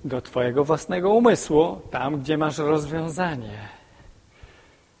do twojego własnego umysłu, tam, gdzie masz rozwiązanie,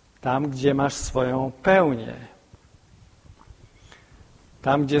 tam, gdzie masz swoją pełnię,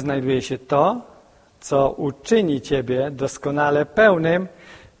 tam, gdzie znajduje się to, co uczyni ciebie doskonale pełnym,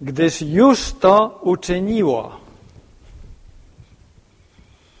 gdyż już to uczyniło.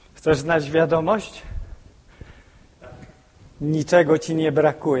 Chcesz znać wiadomość? Niczego ci nie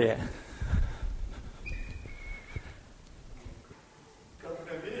brakuje.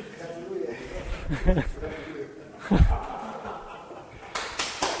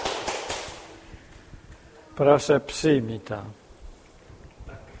 Proszę, przyjmij to.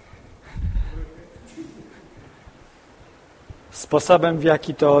 Sposobem, w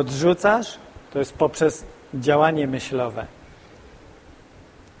jaki to odrzucasz, to jest poprzez działanie myślowe,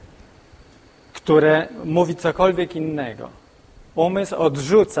 które mówi cokolwiek innego. Umysł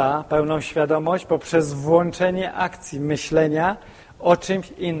odrzuca pełną świadomość poprzez włączenie akcji myślenia o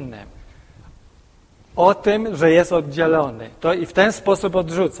czymś innym. O tym, że jest oddzielony. To i w ten sposób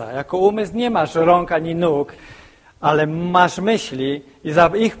odrzuca. Jako umysł nie masz rąk ani nóg, ale masz myśli i za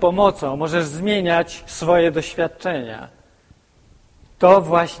ich pomocą możesz zmieniać swoje doświadczenia. To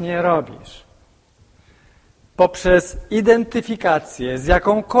właśnie robisz. Poprzez identyfikację z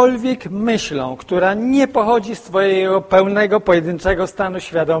jakąkolwiek myślą, która nie pochodzi z twojego pełnego, pojedynczego stanu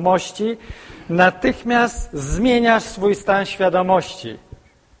świadomości, natychmiast zmieniasz swój stan świadomości.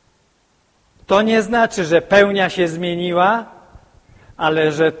 To nie znaczy, że pełnia się zmieniła,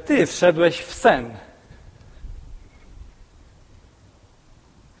 ale że ty wszedłeś w sen.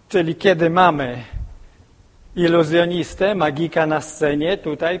 Czyli kiedy mamy iluzjonistę, magika na scenie,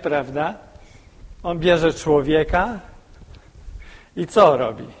 tutaj, prawda? On bierze człowieka i co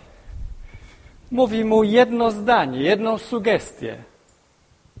robi? Mówi mu jedno zdanie, jedną sugestię.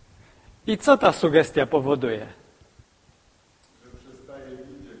 I co ta sugestia powoduje?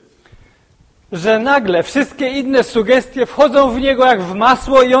 Że nagle wszystkie inne sugestie wchodzą w niego jak w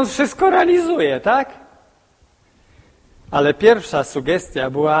masło i on wszystko realizuje, tak? Ale pierwsza sugestia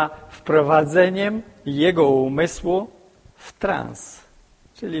była wprowadzeniem jego umysłu w trans,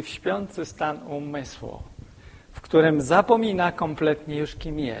 czyli w śpiący stan umysłu, w którym zapomina kompletnie już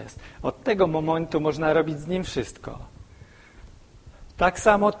kim jest. Od tego momentu można robić z nim wszystko. Tak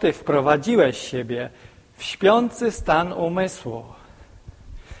samo ty wprowadziłeś siebie w śpiący stan umysłu,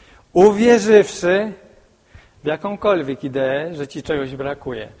 uwierzywszy w jakąkolwiek ideę, że ci czegoś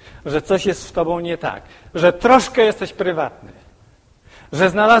brakuje, że coś jest w tobą nie tak, że troszkę jesteś prywatny, że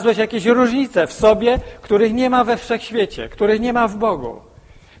znalazłeś jakieś różnice w sobie, których nie ma we wszechświecie, których nie ma w Bogu.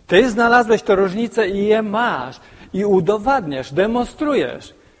 Ty znalazłeś te różnice i je masz i udowadniasz,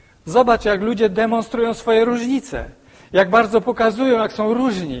 demonstrujesz. Zobacz, jak ludzie demonstrują swoje różnice, jak bardzo pokazują, jak są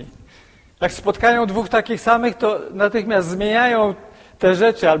różni. Jak spotkają dwóch takich samych, to natychmiast zmieniają te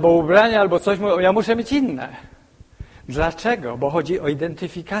rzeczy, albo ubrania, albo coś, mówią, ja muszę mieć inne. Dlaczego? Bo chodzi o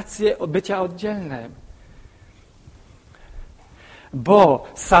identyfikację bycia oddzielnym. Bo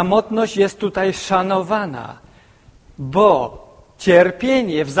samotność jest tutaj szanowana. Bo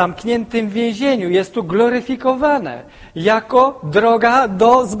cierpienie w zamkniętym więzieniu jest tu gloryfikowane jako droga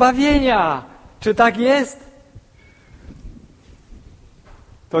do zbawienia. Czy tak jest?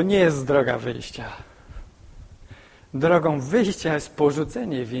 To nie jest droga wyjścia. Drogą wyjścia jest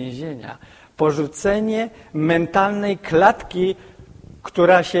porzucenie więzienia, porzucenie mentalnej klatki,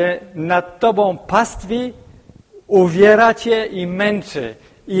 która się nad tobą pastwi, uwiera cię i męczy.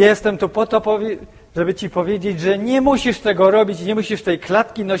 I jestem tu po to, żeby ci powiedzieć, że nie musisz tego robić, nie musisz tej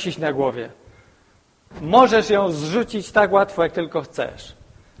klatki nosić na głowie. Możesz ją zrzucić tak łatwo, jak tylko chcesz.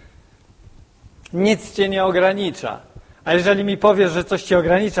 Nic cię nie ogranicza. A jeżeli mi powiesz, że coś cię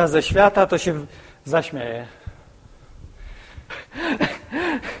ogranicza ze świata, to się zaśmieję.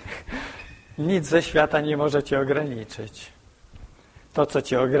 Nic ze świata nie może cię ograniczyć. To, co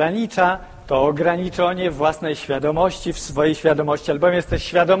cię ogranicza, to ograniczenie własnej świadomości, w swojej świadomości, albowiem jesteś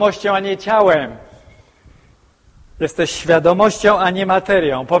świadomością, a nie ciałem. Jesteś świadomością, a nie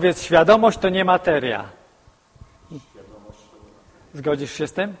materią. Powiedz, świadomość to nie materia. Zgodzisz się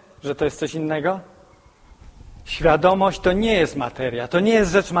z tym, że to jest coś innego? Świadomość to nie jest materia, to nie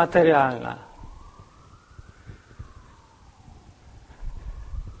jest rzecz materialna.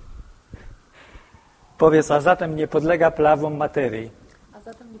 Powiedz, a zatem nie podlega prawom materii. A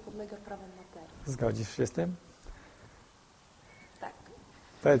zatem nie podlega prawom materii. Zgodzisz się z tym? Tak.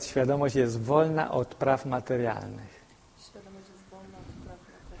 Powiedz, świadomość jest wolna od praw materialnych. Świadomość jest wolna od praw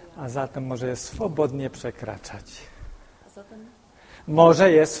materialnych. A zatem może je swobodnie przekraczać. A zatem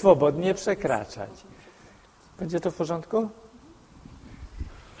może je swobodnie przekraczać. Będzie to w porządku?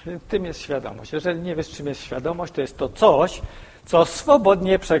 Tym jest świadomość. Jeżeli nie wiesz, czym jest świadomość, to jest to coś, co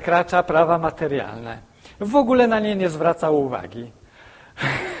swobodnie przekracza prawa materialne. W ogóle na nie nie zwraca uwagi.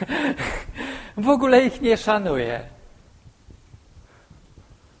 W ogóle ich nie szanuje.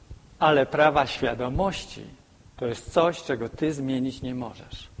 Ale prawa świadomości to jest coś, czego ty zmienić nie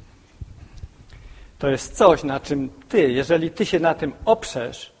możesz. To jest coś, na czym ty, jeżeli ty się na tym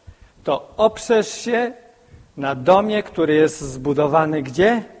oprzesz, to oprzesz się na domie, który jest zbudowany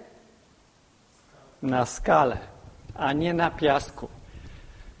gdzie? Na skale, a nie na piasku.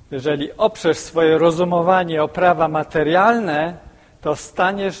 Jeżeli oprzesz swoje rozumowanie o prawa materialne, to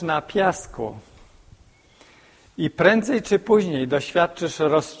staniesz na piasku. I prędzej czy później doświadczysz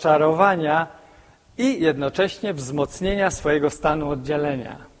rozczarowania i jednocześnie wzmocnienia swojego stanu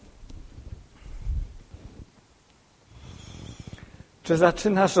oddzielenia. Czy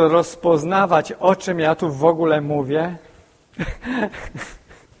zaczynasz rozpoznawać, o czym ja tu w ogóle mówię?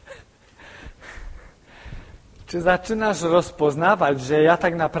 Czy zaczynasz rozpoznawać, że ja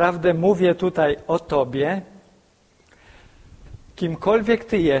tak naprawdę mówię tutaj o tobie? Kimkolwiek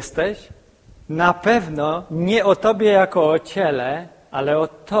ty jesteś, na pewno nie o tobie jako o ciele, ale o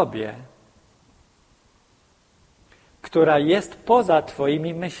tobie, która jest poza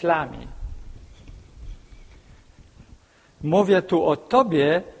twoimi myślami. Mówię tu o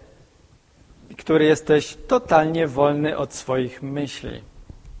tobie, który jesteś totalnie wolny od swoich myśli,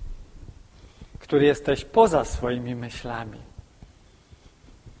 który jesteś poza swoimi myślami.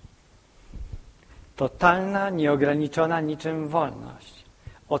 Totalna, nieograniczona niczym wolność.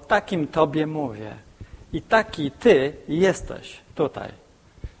 O takim tobie mówię. I taki ty jesteś tutaj.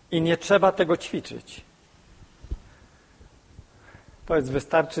 I nie trzeba tego ćwiczyć. Powiedz,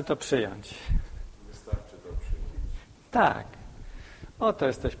 wystarczy to przyjąć. Wystarczy to przyjąć. Tak. O to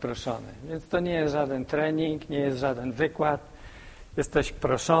jesteś proszony. Więc to nie jest żaden trening, nie jest żaden wykład. Jesteś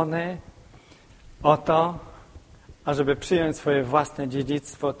proszony o to, ażeby przyjąć swoje własne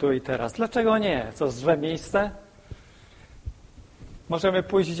dziedzictwo tu i teraz. Dlaczego nie? Co, złe miejsce? Możemy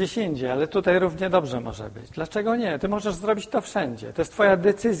pójść gdzieś indziej, ale tutaj równie dobrze może być. Dlaczego nie? Ty możesz zrobić to wszędzie. To jest twoja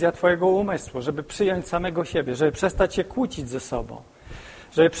decyzja, twojego umysłu, żeby przyjąć samego siebie, żeby przestać się kłócić ze sobą,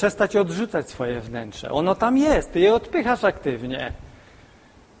 żeby przestać odrzucać swoje wnętrze. Ono tam jest, ty je odpychasz aktywnie.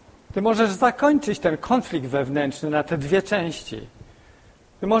 Ty możesz zakończyć ten konflikt wewnętrzny na te dwie części.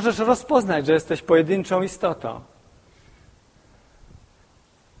 Ty możesz rozpoznać, że jesteś pojedynczą istotą.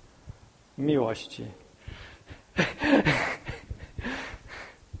 Miłości.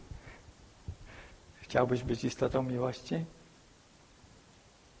 Chciałbyś być istotą miłości?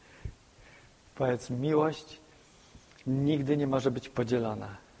 Powiedz, miłość nigdy nie może być podzielona.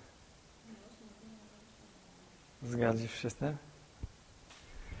 Zgadzasz się z tym?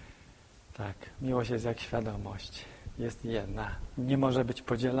 Tak, miłość jest jak świadomość. Jest jedna. Nie może być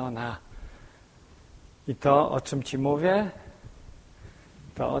podzielona. I to, o czym ci mówię,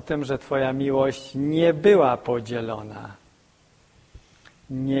 to o tym, że twoja miłość nie była podzielona.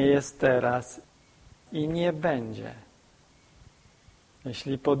 Nie jest teraz i nie będzie.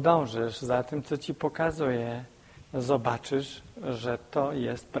 Jeśli podążysz za tym, co ci pokazuję, zobaczysz, że to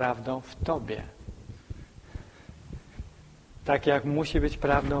jest prawdą w tobie. Tak jak musi być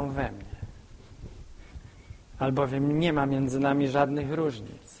prawdą we mnie. Albowiem nie ma między nami żadnych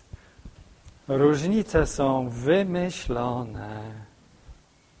różnic. Różnice są wymyślone.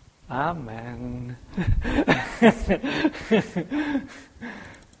 Amen.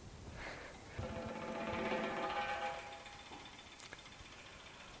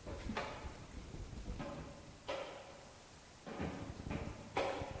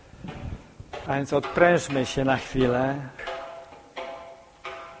 A więc odprężmy się na chwilę.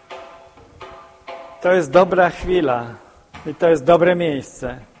 To jest dobra chwila i to jest dobre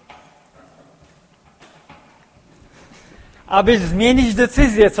miejsce, aby zmienić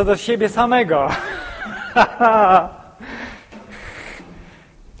decyzję co do siebie samego.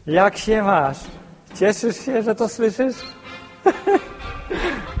 Jak się masz? Cieszysz się, że to słyszysz?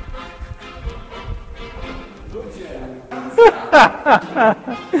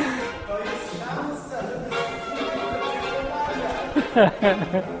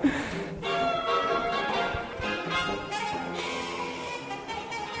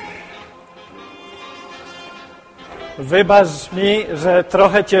 Wybacz mi, że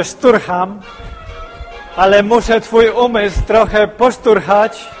trochę cię szturcham, ale muszę twój umysł trochę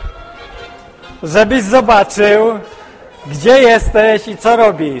poszturchać, żebyś zobaczył, gdzie jesteś i co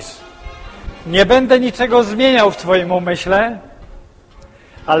robisz. Nie będę niczego zmieniał w twoim umyśle,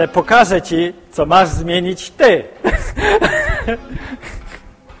 ale pokażę ci, co masz zmienić ty.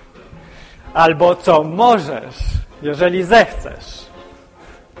 Albo co możesz, jeżeli zechcesz.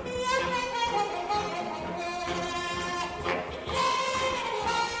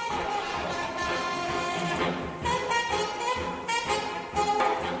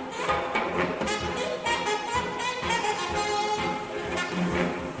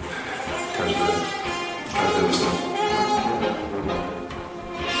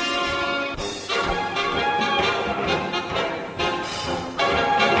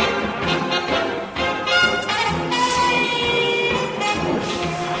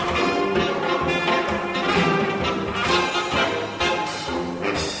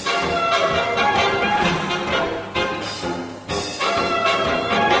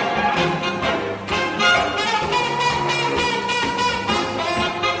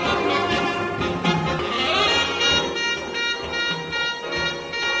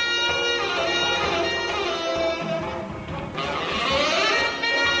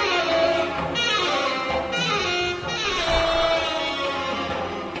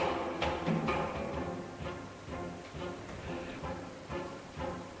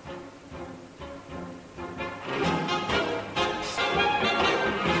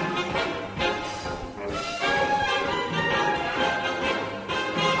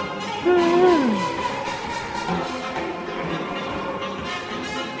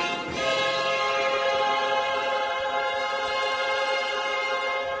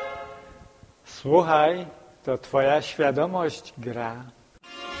 Słuchaj, to twoja świadomość gra.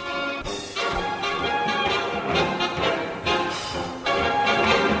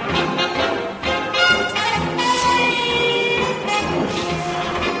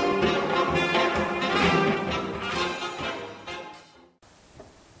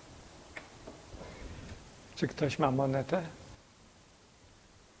 Czy ktoś ma monetę?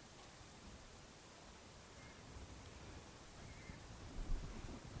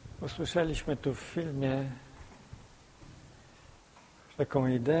 Usłyszeliśmy tu w filmie, taką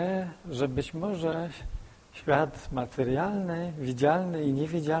ideę, że być może świat materialny, widzialny i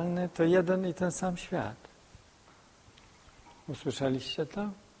niewidzialny to jeden i ten sam świat. Usłyszeliście to?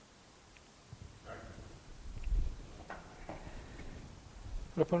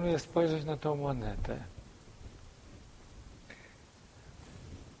 Proponuję spojrzeć na tą monetę.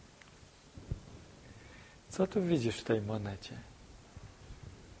 Co tu widzisz w tej monecie?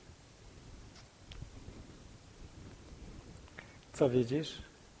 Co widzisz?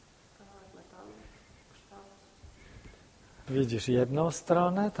 Widzisz jedną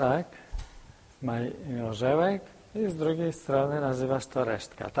stronę, tak? Ma orzełek i z drugiej strony nazywasz to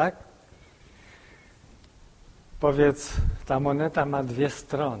resztka, tak? Powiedz, ta moneta ma dwie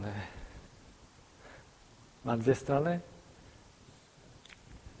strony. Ma dwie strony?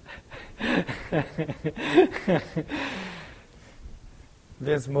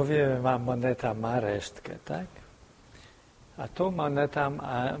 Więc mówimy, moneta ma resztkę, tak? A tu moneta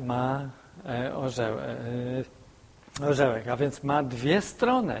ma orzełek, a więc ma dwie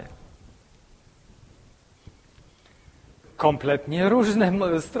strony. Kompletnie różne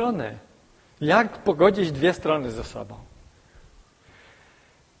strony. Jak pogodzić dwie strony ze sobą?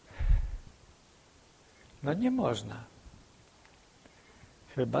 No nie można.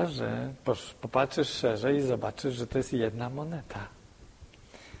 Chyba że popatrzysz szerzej i zobaczysz, że to jest jedna moneta.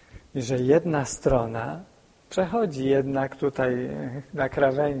 I że jedna strona przechodzi jednak tutaj na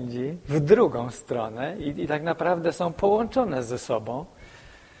krawędzi w drugą stronę i tak naprawdę są połączone ze sobą.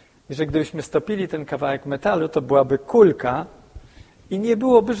 I że gdybyśmy stopili ten kawałek metalu, to byłaby kulka i nie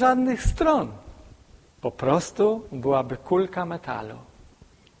byłoby żadnych stron. Po prostu byłaby kulka metalu.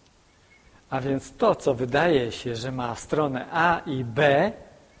 A więc to, co wydaje się, że ma stronę A i B,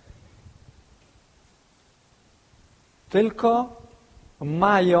 tylko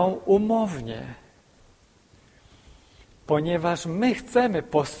mają umownie. Ponieważ my chcemy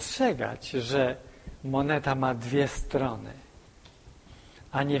postrzegać, że moneta ma dwie strony,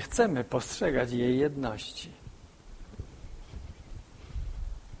 a nie chcemy postrzegać jej jedności.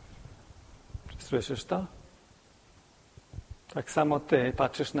 Słyszysz to? Tak samo ty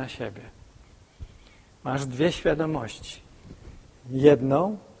patrzysz na siebie. Masz dwie świadomości.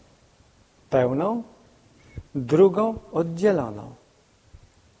 Jedną pełną, drugą oddzieloną.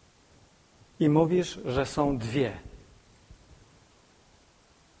 I mówisz, że są dwie.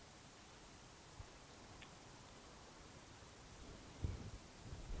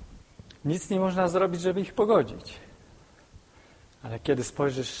 Nic nie można zrobić, żeby ich pogodzić. Ale kiedy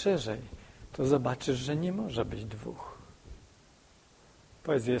spojrzysz szerzej, to zobaczysz, że nie może być dwóch.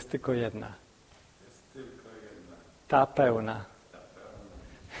 Powiedz, jest tylko jedna. Jest tylko jedna. Ta pełna.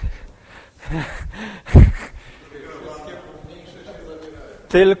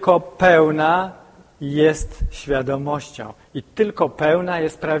 Tylko pełna jest świadomością. I tylko pełna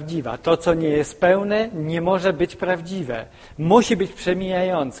jest prawdziwa. To, co nie jest pełne, nie może być prawdziwe. Musi być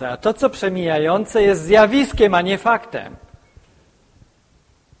przemijające. A to, co przemijające, jest zjawiskiem, a nie faktem.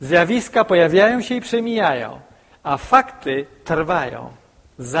 Zjawiska pojawiają się i przemijają, a fakty trwają.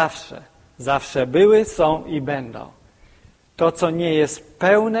 Zawsze. Zawsze były, są i będą. To, co nie jest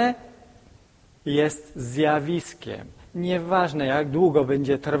pełne, jest zjawiskiem. Nieważne, jak długo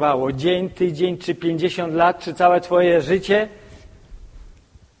będzie trwało, dzień, tydzień, czy 50 lat, czy całe twoje życie,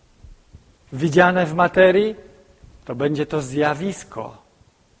 widziane w materii, to będzie to zjawisko,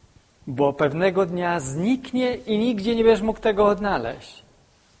 bo pewnego dnia zniknie i nigdzie nie będziesz mógł tego odnaleźć.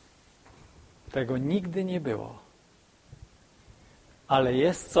 Tego nigdy nie było. Ale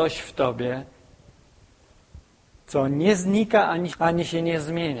jest coś w tobie, co nie znika, ani się nie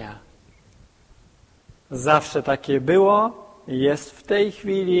zmienia. Zawsze takie było, jest w tej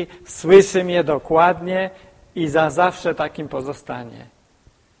chwili, słyszy mnie dokładnie i za zawsze takim pozostanie.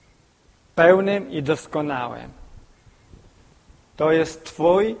 Pełnym i doskonałym. To jest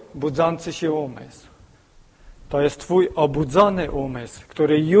twój budzący się umysł. To jest twój obudzony umysł,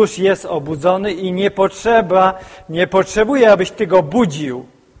 który już jest obudzony i nie potrzebuje, abyś ty go budził.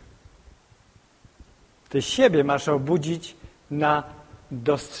 Ty siebie masz obudzić na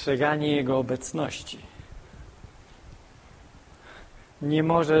dostrzeganie Jego obecności. Nie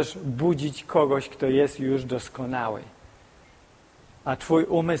możesz budzić kogoś, kto jest już doskonały. A twój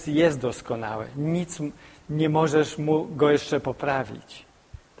umysł jest doskonały. Nic nie możesz go jeszcze poprawić.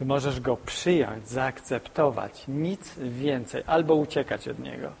 Ty możesz go przyjąć, zaakceptować. Nic więcej. Albo uciekać od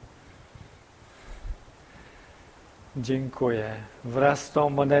niego. Dziękuję. Wraz z tą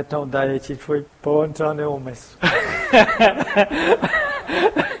monetą daję ci twój połączony umysł.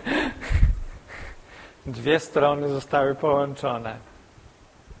 Dwie strony zostały połączone.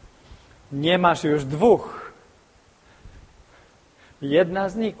 Nie masz już dwóch. Jedna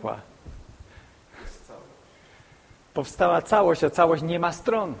znikła. Powstała całość, a całość nie ma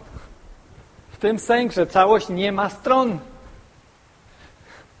stron. W tym sens, że całość nie ma stron.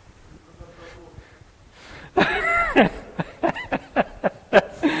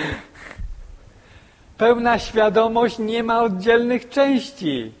 Pełna świadomość nie ma oddzielnych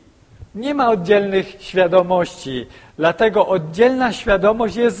części. Nie ma oddzielnych świadomości. Dlatego oddzielna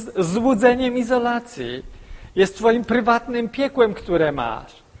świadomość jest złudzeniem izolacji. Jest twoim prywatnym piekłem, które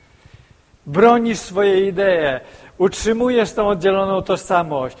masz. Bronisz swoje idee. Utrzymujesz tą oddzieloną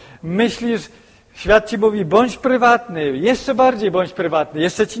tożsamość. Myślisz, świat ci mówi, bądź prywatny. Jeszcze bardziej bądź prywatny.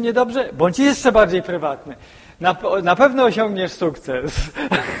 Jeszcze ci niedobrze? Bądź jeszcze bardziej prywatny. Na pewno osiągniesz sukces.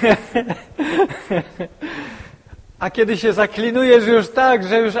 A kiedy się zaklinujesz już tak,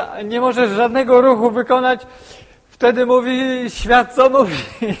 że już nie możesz żadnego ruchu wykonać, wtedy mówi świat, co mówi?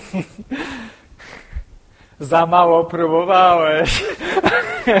 Za mało próbowałeś.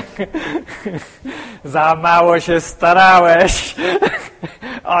 Za mało się starałeś.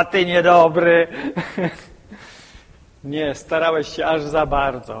 O, ty niedobry. Nie, starałeś się aż za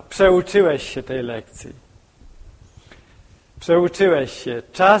bardzo. Przeuczyłeś się tej lekcji. Przeuczyłeś się.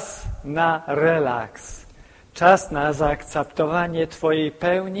 Czas na relaks. Czas na zaakceptowanie twojej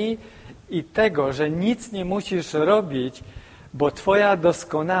pełni i tego, że nic nie musisz robić, bo twoja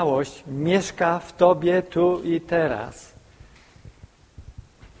doskonałość mieszka w tobie tu i teraz.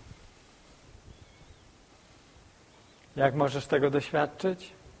 Jak możesz tego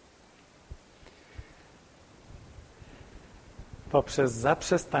doświadczyć? Poprzez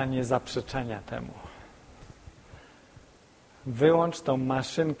zaprzestanie zaprzeczenia temu. Wyłącz tą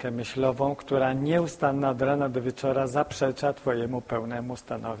maszynkę myślową, która nieustannie od rana do wieczora zaprzecza twojemu pełnemu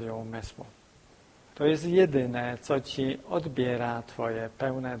stanowi umysłu. To jest jedyne, co ci odbiera twoje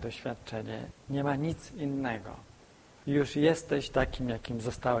pełne doświadczenie. Nie ma nic innego. Już jesteś takim, jakim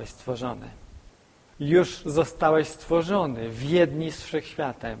zostałeś stworzony. Już zostałeś stworzony w jedni z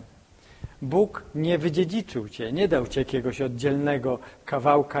wszechświatem. Bóg nie wydziedziczył cię, nie dał ci jakiegoś oddzielnego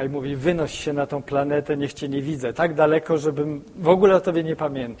kawałka i mówi, wynoś się na tą planetę, niech cię nie widzę, tak daleko, żebym w ogóle o tobie nie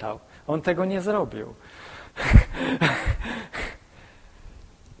pamiętał. On tego nie zrobił.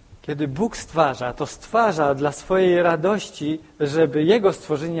 Kiedy Bóg stwarza, to stwarza dla swojej radości, żeby Jego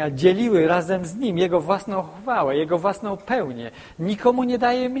stworzenia dzieliły razem z Nim Jego własną chwałę, Jego własną pełnię. Nikomu nie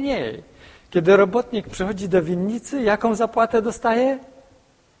daje mniej. Kiedy robotnik przychodzi do winnicy, jaką zapłatę dostaje?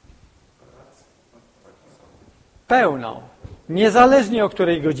 Pełną. Niezależnie o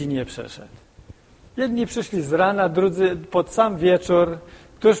której godzinie przeszedł. Jedni przyszli z rana, drudzy pod sam wieczór,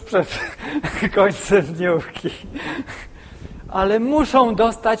 tuż przed końcem dniówki. Ale muszą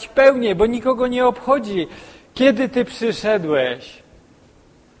dostać pełnię, bo nikogo nie obchodzi, kiedy ty przyszedłeś.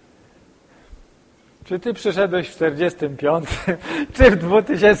 Czy ty przyszedłeś w 45, czy w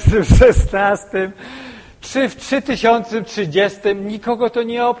 2016, czy w 3030, nikogo to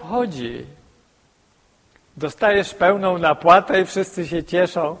nie obchodzi. Dostajesz pełną napłatę i wszyscy się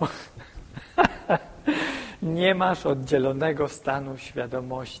cieszą. Nie masz oddzielonego stanu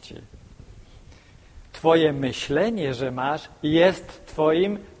świadomości. Twoje myślenie, że masz, jest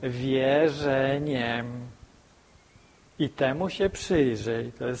twoim wierzeniem. I temu się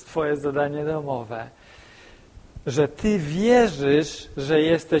przyjrzyj. To jest twoje zadanie domowe. Że ty wierzysz, że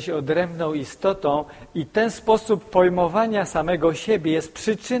jesteś odrębną istotą i ten sposób pojmowania samego siebie jest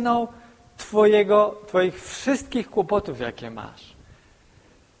przyczyną twoich wszystkich kłopotów, jakie masz.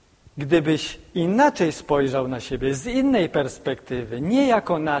 Gdybyś inaczej spojrzał na siebie, z innej perspektywy, nie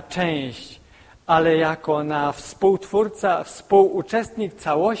jako na część, ale jako na współtwórca, współuczestnik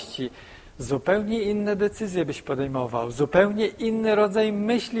całości, zupełnie inne decyzje byś podejmował, zupełnie inny rodzaj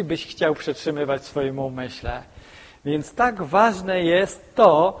myśli byś chciał przetrzymywać w swoim umyśle. Więc tak ważne jest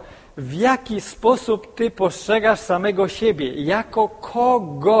to, w jaki sposób ty postrzegasz samego siebie, jako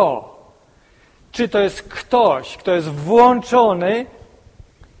kogo. Czy to jest ktoś, kto jest włączony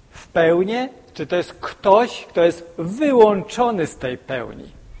w pełnię, czy to jest ktoś, kto jest wyłączony z tej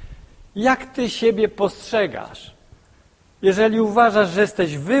pełni. Jak ty siebie postrzegasz? Jeżeli uważasz, że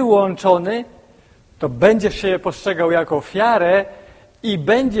jesteś wyłączony, to będziesz siebie postrzegał jako ofiarę i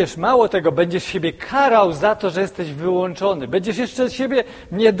będziesz, mało tego, będziesz siebie karał za to, że jesteś wyłączony. Będziesz jeszcze siebie,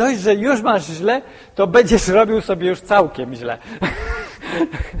 nie dość, że już masz źle, to będziesz robił sobie już całkiem źle.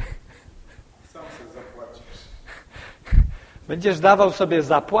 Sam sobie zapłacisz. Będziesz dawał sobie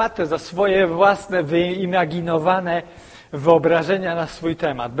zapłatę za swoje własne, wyimaginowane wyobrażenia na swój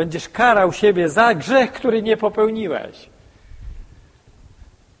temat. Będziesz karał siebie za grzech, który nie popełniłeś.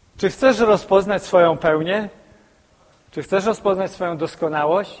 Czy chcesz rozpoznać swoją pełnię? Czy chcesz rozpoznać swoją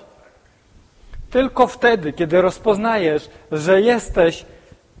doskonałość? Tylko wtedy, kiedy rozpoznajesz, że jesteś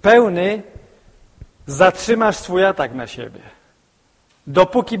pełny, zatrzymasz swój atak na siebie.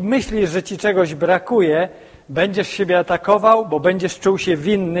 Dopóki myślisz, że ci czegoś brakuje, będziesz siebie atakował, bo będziesz czuł się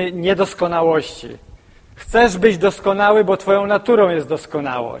winny niedoskonałości. Chcesz być doskonały, bo twoją naturą jest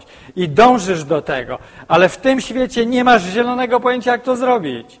doskonałość i dążysz do tego, ale w tym świecie nie masz zielonego pojęcia, jak to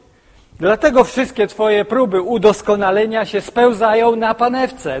zrobić. Dlatego wszystkie twoje próby udoskonalenia się spełzają na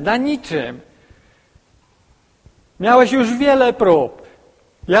panewce, na niczym. Miałeś już wiele prób.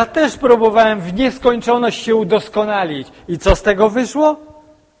 Ja też próbowałem w nieskończoność się udoskonalić. I co z tego wyszło?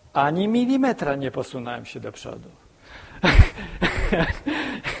 Ani milimetra nie posunąłem się do przodu.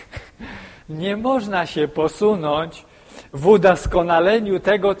 Nie można się posunąć w udoskonaleniu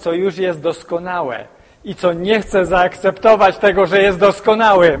tego, co już jest doskonałe i co nie chce zaakceptować tego, że jest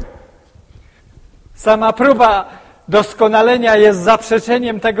doskonałym. Sama próba doskonalenia jest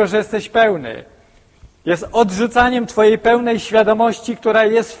zaprzeczeniem tego, że jesteś pełny. Jest odrzucaniem twojej pełnej świadomości, która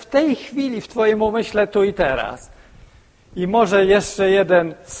jest w tej chwili w twoim umyśle tu i teraz. I może jeszcze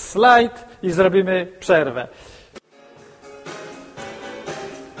jeden slajd i zrobimy przerwę.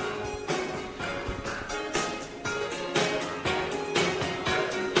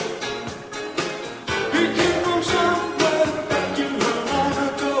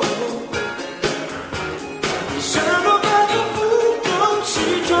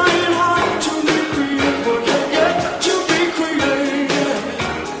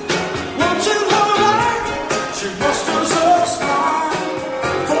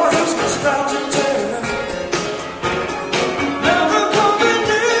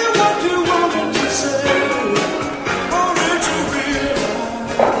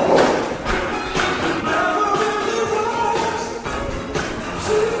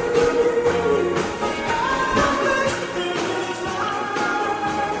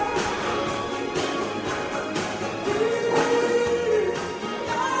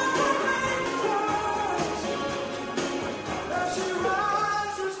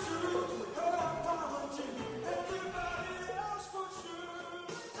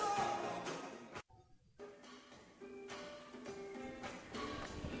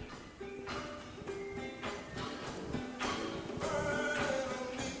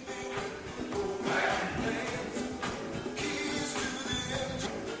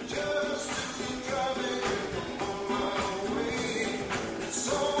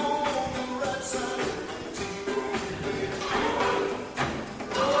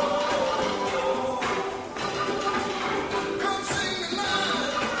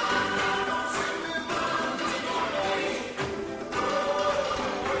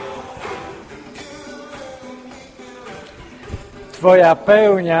 Twoja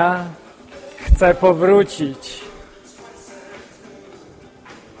pełnia chce powrócić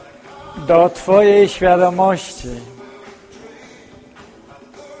do twojej świadomości.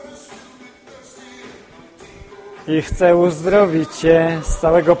 I chce uzdrowić cię z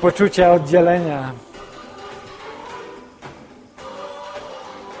całego poczucia oddzielenia.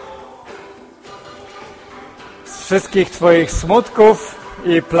 Z wszystkich twoich smutków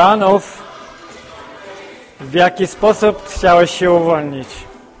i planów, w jaki sposób chciałeś się uwolnić.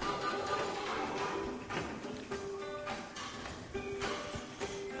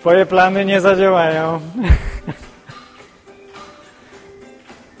 Twoje plany nie zadziałają.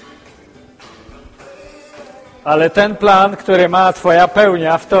 Ale ten plan, który ma twoja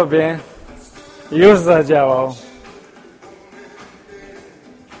pełnia w tobie, już zadziałał.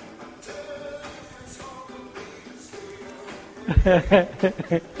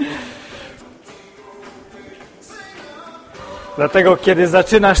 Dlatego, kiedy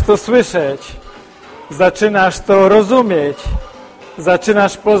zaczynasz to słyszeć, zaczynasz to rozumieć,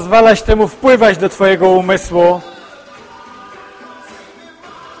 zaczynasz pozwalać temu wpływać do twojego umysłu,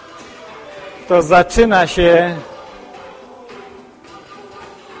 to zaczyna się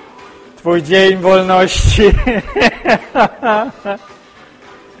twój dzień wolności.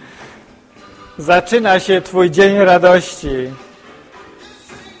 Zaczyna się twój dzień radości,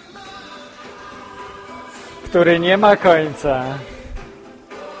 który nie ma końca.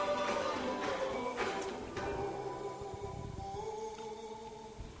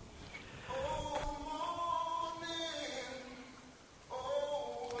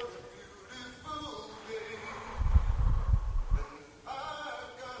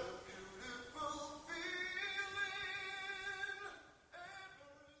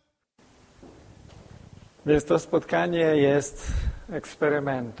 Więc to spotkanie jest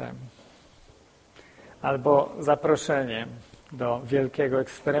eksperymentem albo zaproszeniem do wielkiego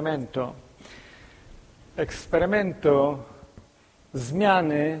eksperymentu. Eksperymentu,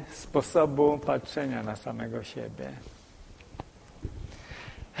 zmiany sposobu patrzenia na samego siebie.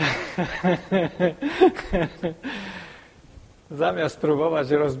 Zamiast próbować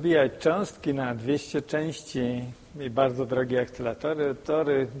rozbijać cząstki na 200 części i bardzo drogie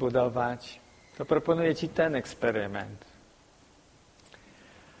akceleratory budować, to proponuję Ci ten eksperyment.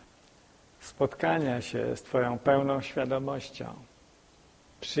 Spotkania się z Twoją pełną świadomością,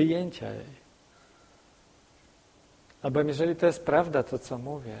 przyjęcia jej. Albo jeżeli to jest prawda, to co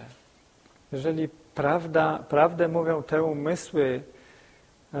mówię, jeżeli prawdę mówią te umysły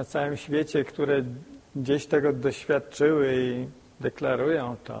na całym świecie, które gdzieś tego doświadczyły i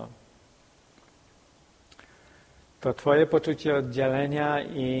deklarują to Twoje poczucie oddzielenia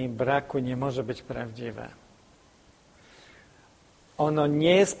i braku nie może być prawdziwe. Ono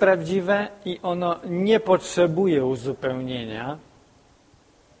nie jest prawdziwe i ono nie potrzebuje uzupełnienia,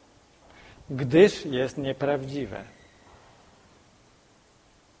 gdyż jest nieprawdziwe.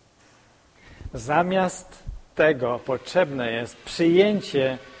 Zamiast tego potrzebne jest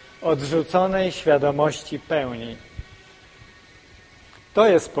przyjęcie odrzuconej świadomości pełni. To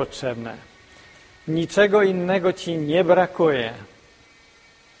jest potrzebne. Niczego innego Ci nie brakuje.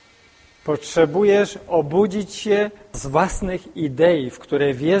 Potrzebujesz obudzić się z własnych idei, w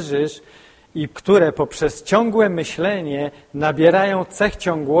które wierzysz i które poprzez ciągłe myślenie nabierają cech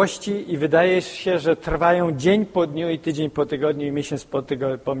ciągłości i wydaje się, że trwają dzień po dniu i tydzień po tygodniu i miesiąc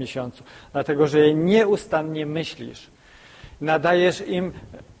po miesiącu. Dlatego, że je nieustannie myślisz. Nadajesz im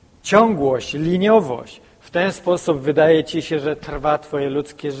ciągłość, liniowość. W ten sposób wydaje Ci się, że trwa Twoje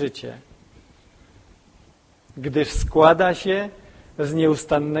ludzkie życie. Gdyż składa się z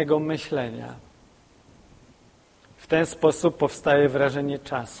nieustannego myślenia. W ten sposób powstaje wrażenie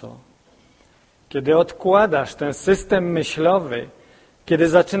czasu. Kiedy odkładasz ten system myślowy, kiedy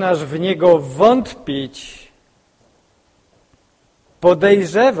zaczynasz w niego wątpić,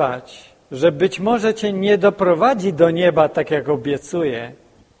 podejrzewać, że być może Cię nie doprowadzi do nieba tak jak obiecuje,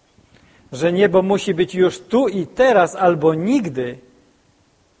 że niebo musi być już tu i teraz albo nigdy,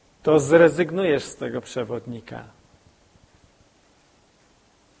 to zrezygnujesz z tego przewodnika.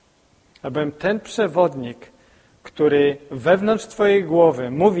 Abym ten przewodnik, który wewnątrz Twojej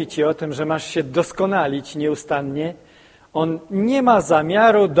głowy mówi Ci o tym, że masz się doskonalić nieustannie, on nie ma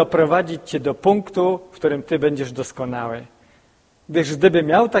zamiaru doprowadzić Cię do punktu, w którym Ty będziesz doskonały. Gdyż gdyby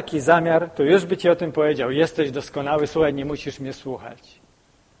miał taki zamiar, to już by Ci o tym powiedział. Jesteś doskonały, słuchaj, nie musisz mnie słuchać.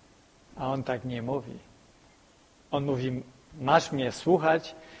 A on tak nie mówi. On mówi, masz mnie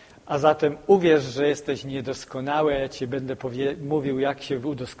słuchać, a zatem uwierz, że jesteś niedoskonały, a ja Ci będę mówił, jak się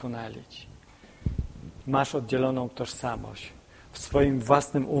udoskonalić. Masz oddzieloną tożsamość w swoim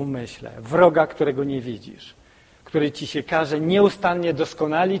własnym umyśle, wroga, którego nie widzisz, który Ci się każe nieustannie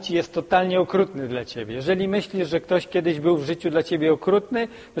doskonalić i jest totalnie okrutny dla Ciebie. Jeżeli myślisz, że ktoś kiedyś był w życiu dla Ciebie okrutny,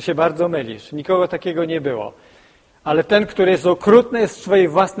 to się bardzo mylisz. Nikogo takiego nie było. Ale ten, który jest okrutny, jest w Twojej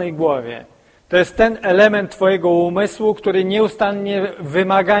własnej głowie. To jest ten element Twojego umysłu, który nieustannie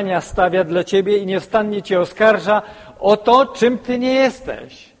wymagania stawia dla Ciebie i nieustannie Cię oskarża o to, czym Ty nie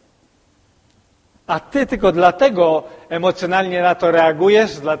jesteś. A Ty tylko dlatego emocjonalnie na to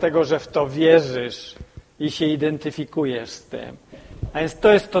reagujesz, dlatego że w to wierzysz i się identyfikujesz z tym. A więc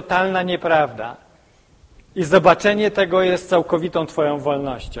to jest totalna nieprawda. I zobaczenie tego jest całkowitą Twoją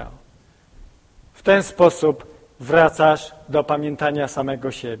wolnością. W ten sposób wracasz do pamiętania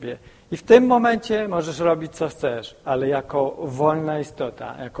samego siebie. I w tym momencie możesz robić, co chcesz, ale jako wolna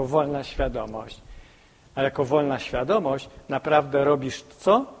istota, jako wolna świadomość. A jako wolna świadomość naprawdę robisz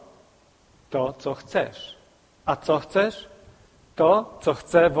co? To, co chcesz. A co chcesz? To, co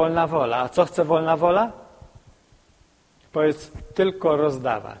chce wolna wola. A co chce wolna wola? Powiedz, tylko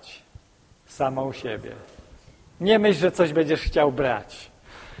rozdawać samą siebie. Nie myśl, że coś będziesz chciał brać.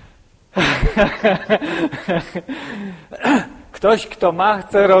 Ktoś, kto ma,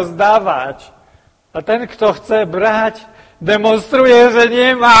 chce rozdawać, a ten, kto chce brać, demonstruje, że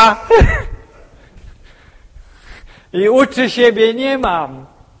nie ma. I uczy siebie, nie mam.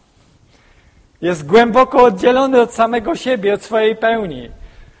 Jest głęboko oddzielony od samego siebie, od swojej pełni.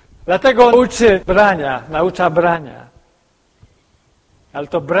 Dlatego naucza brania. Ale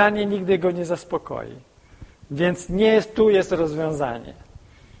to branie nigdy go nie zaspokoi. Więc tu jest rozwiązanie.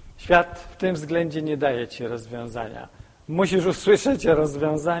 Świat w tym względzie nie daje Ci rozwiązania. Musisz usłyszeć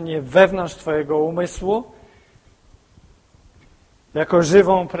rozwiązanie wewnątrz Twojego umysłu jako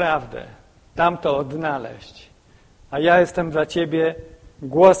żywą prawdę. Tam to odnaleźć. A ja jestem dla Ciebie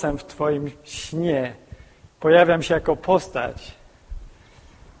głosem w Twoim śnie. Pojawiam się jako postać,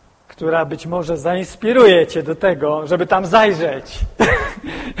 która być może zainspiruje Cię do tego, żeby tam zajrzeć.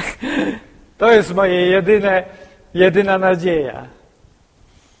 To jest moje jedyna nadzieja.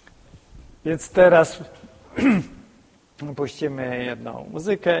 Więc teraz puścimy jedną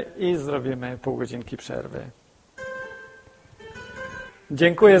muzykę i zrobimy pół godzinki przerwy.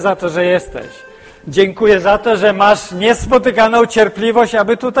 Dziękuję za to, że jesteś. Dziękuję za to, że masz niespotykaną cierpliwość,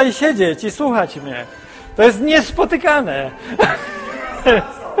 aby tutaj siedzieć i słuchać mnie. To jest niespotykane.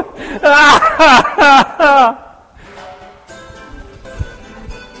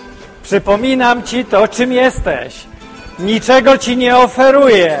 Przypominam ci to, czym jesteś. Niczego ci nie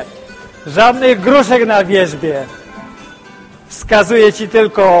oferuję. Żadnych gruszek na wierzbie. Wskazuję ci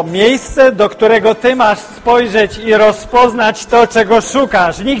tylko miejsce, do którego ty masz spojrzeć i rozpoznać to, czego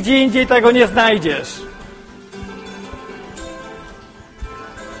szukasz. Nigdzie indziej tego nie znajdziesz.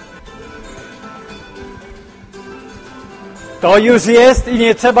 To już jest i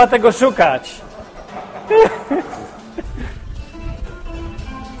nie trzeba tego szukać.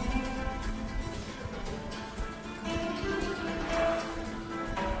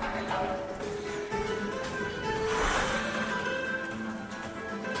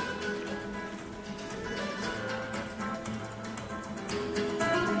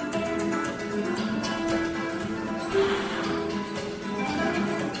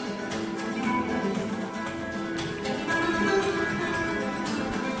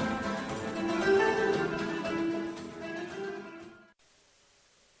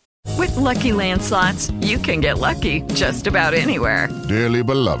 With Lucky Land Slots, you can get lucky just about anywhere. Dearly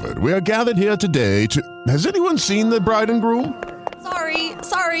beloved, we are gathered here today to... Has anyone seen the bride and groom?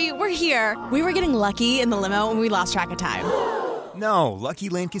 Sorry, we're here. We were getting lucky in the limo and we lost track of time. No, Lucky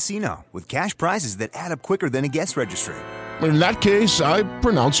Land Casino, with cash prizes that add up quicker than a guest registry. In that case, I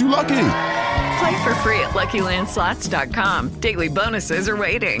pronounce you lucky. Play for free at LuckyLandSlots.com. Daily bonuses are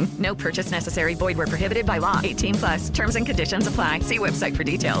waiting. No purchase necessary. Void where prohibited by law. 18+. Terms and conditions apply. See website for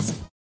details.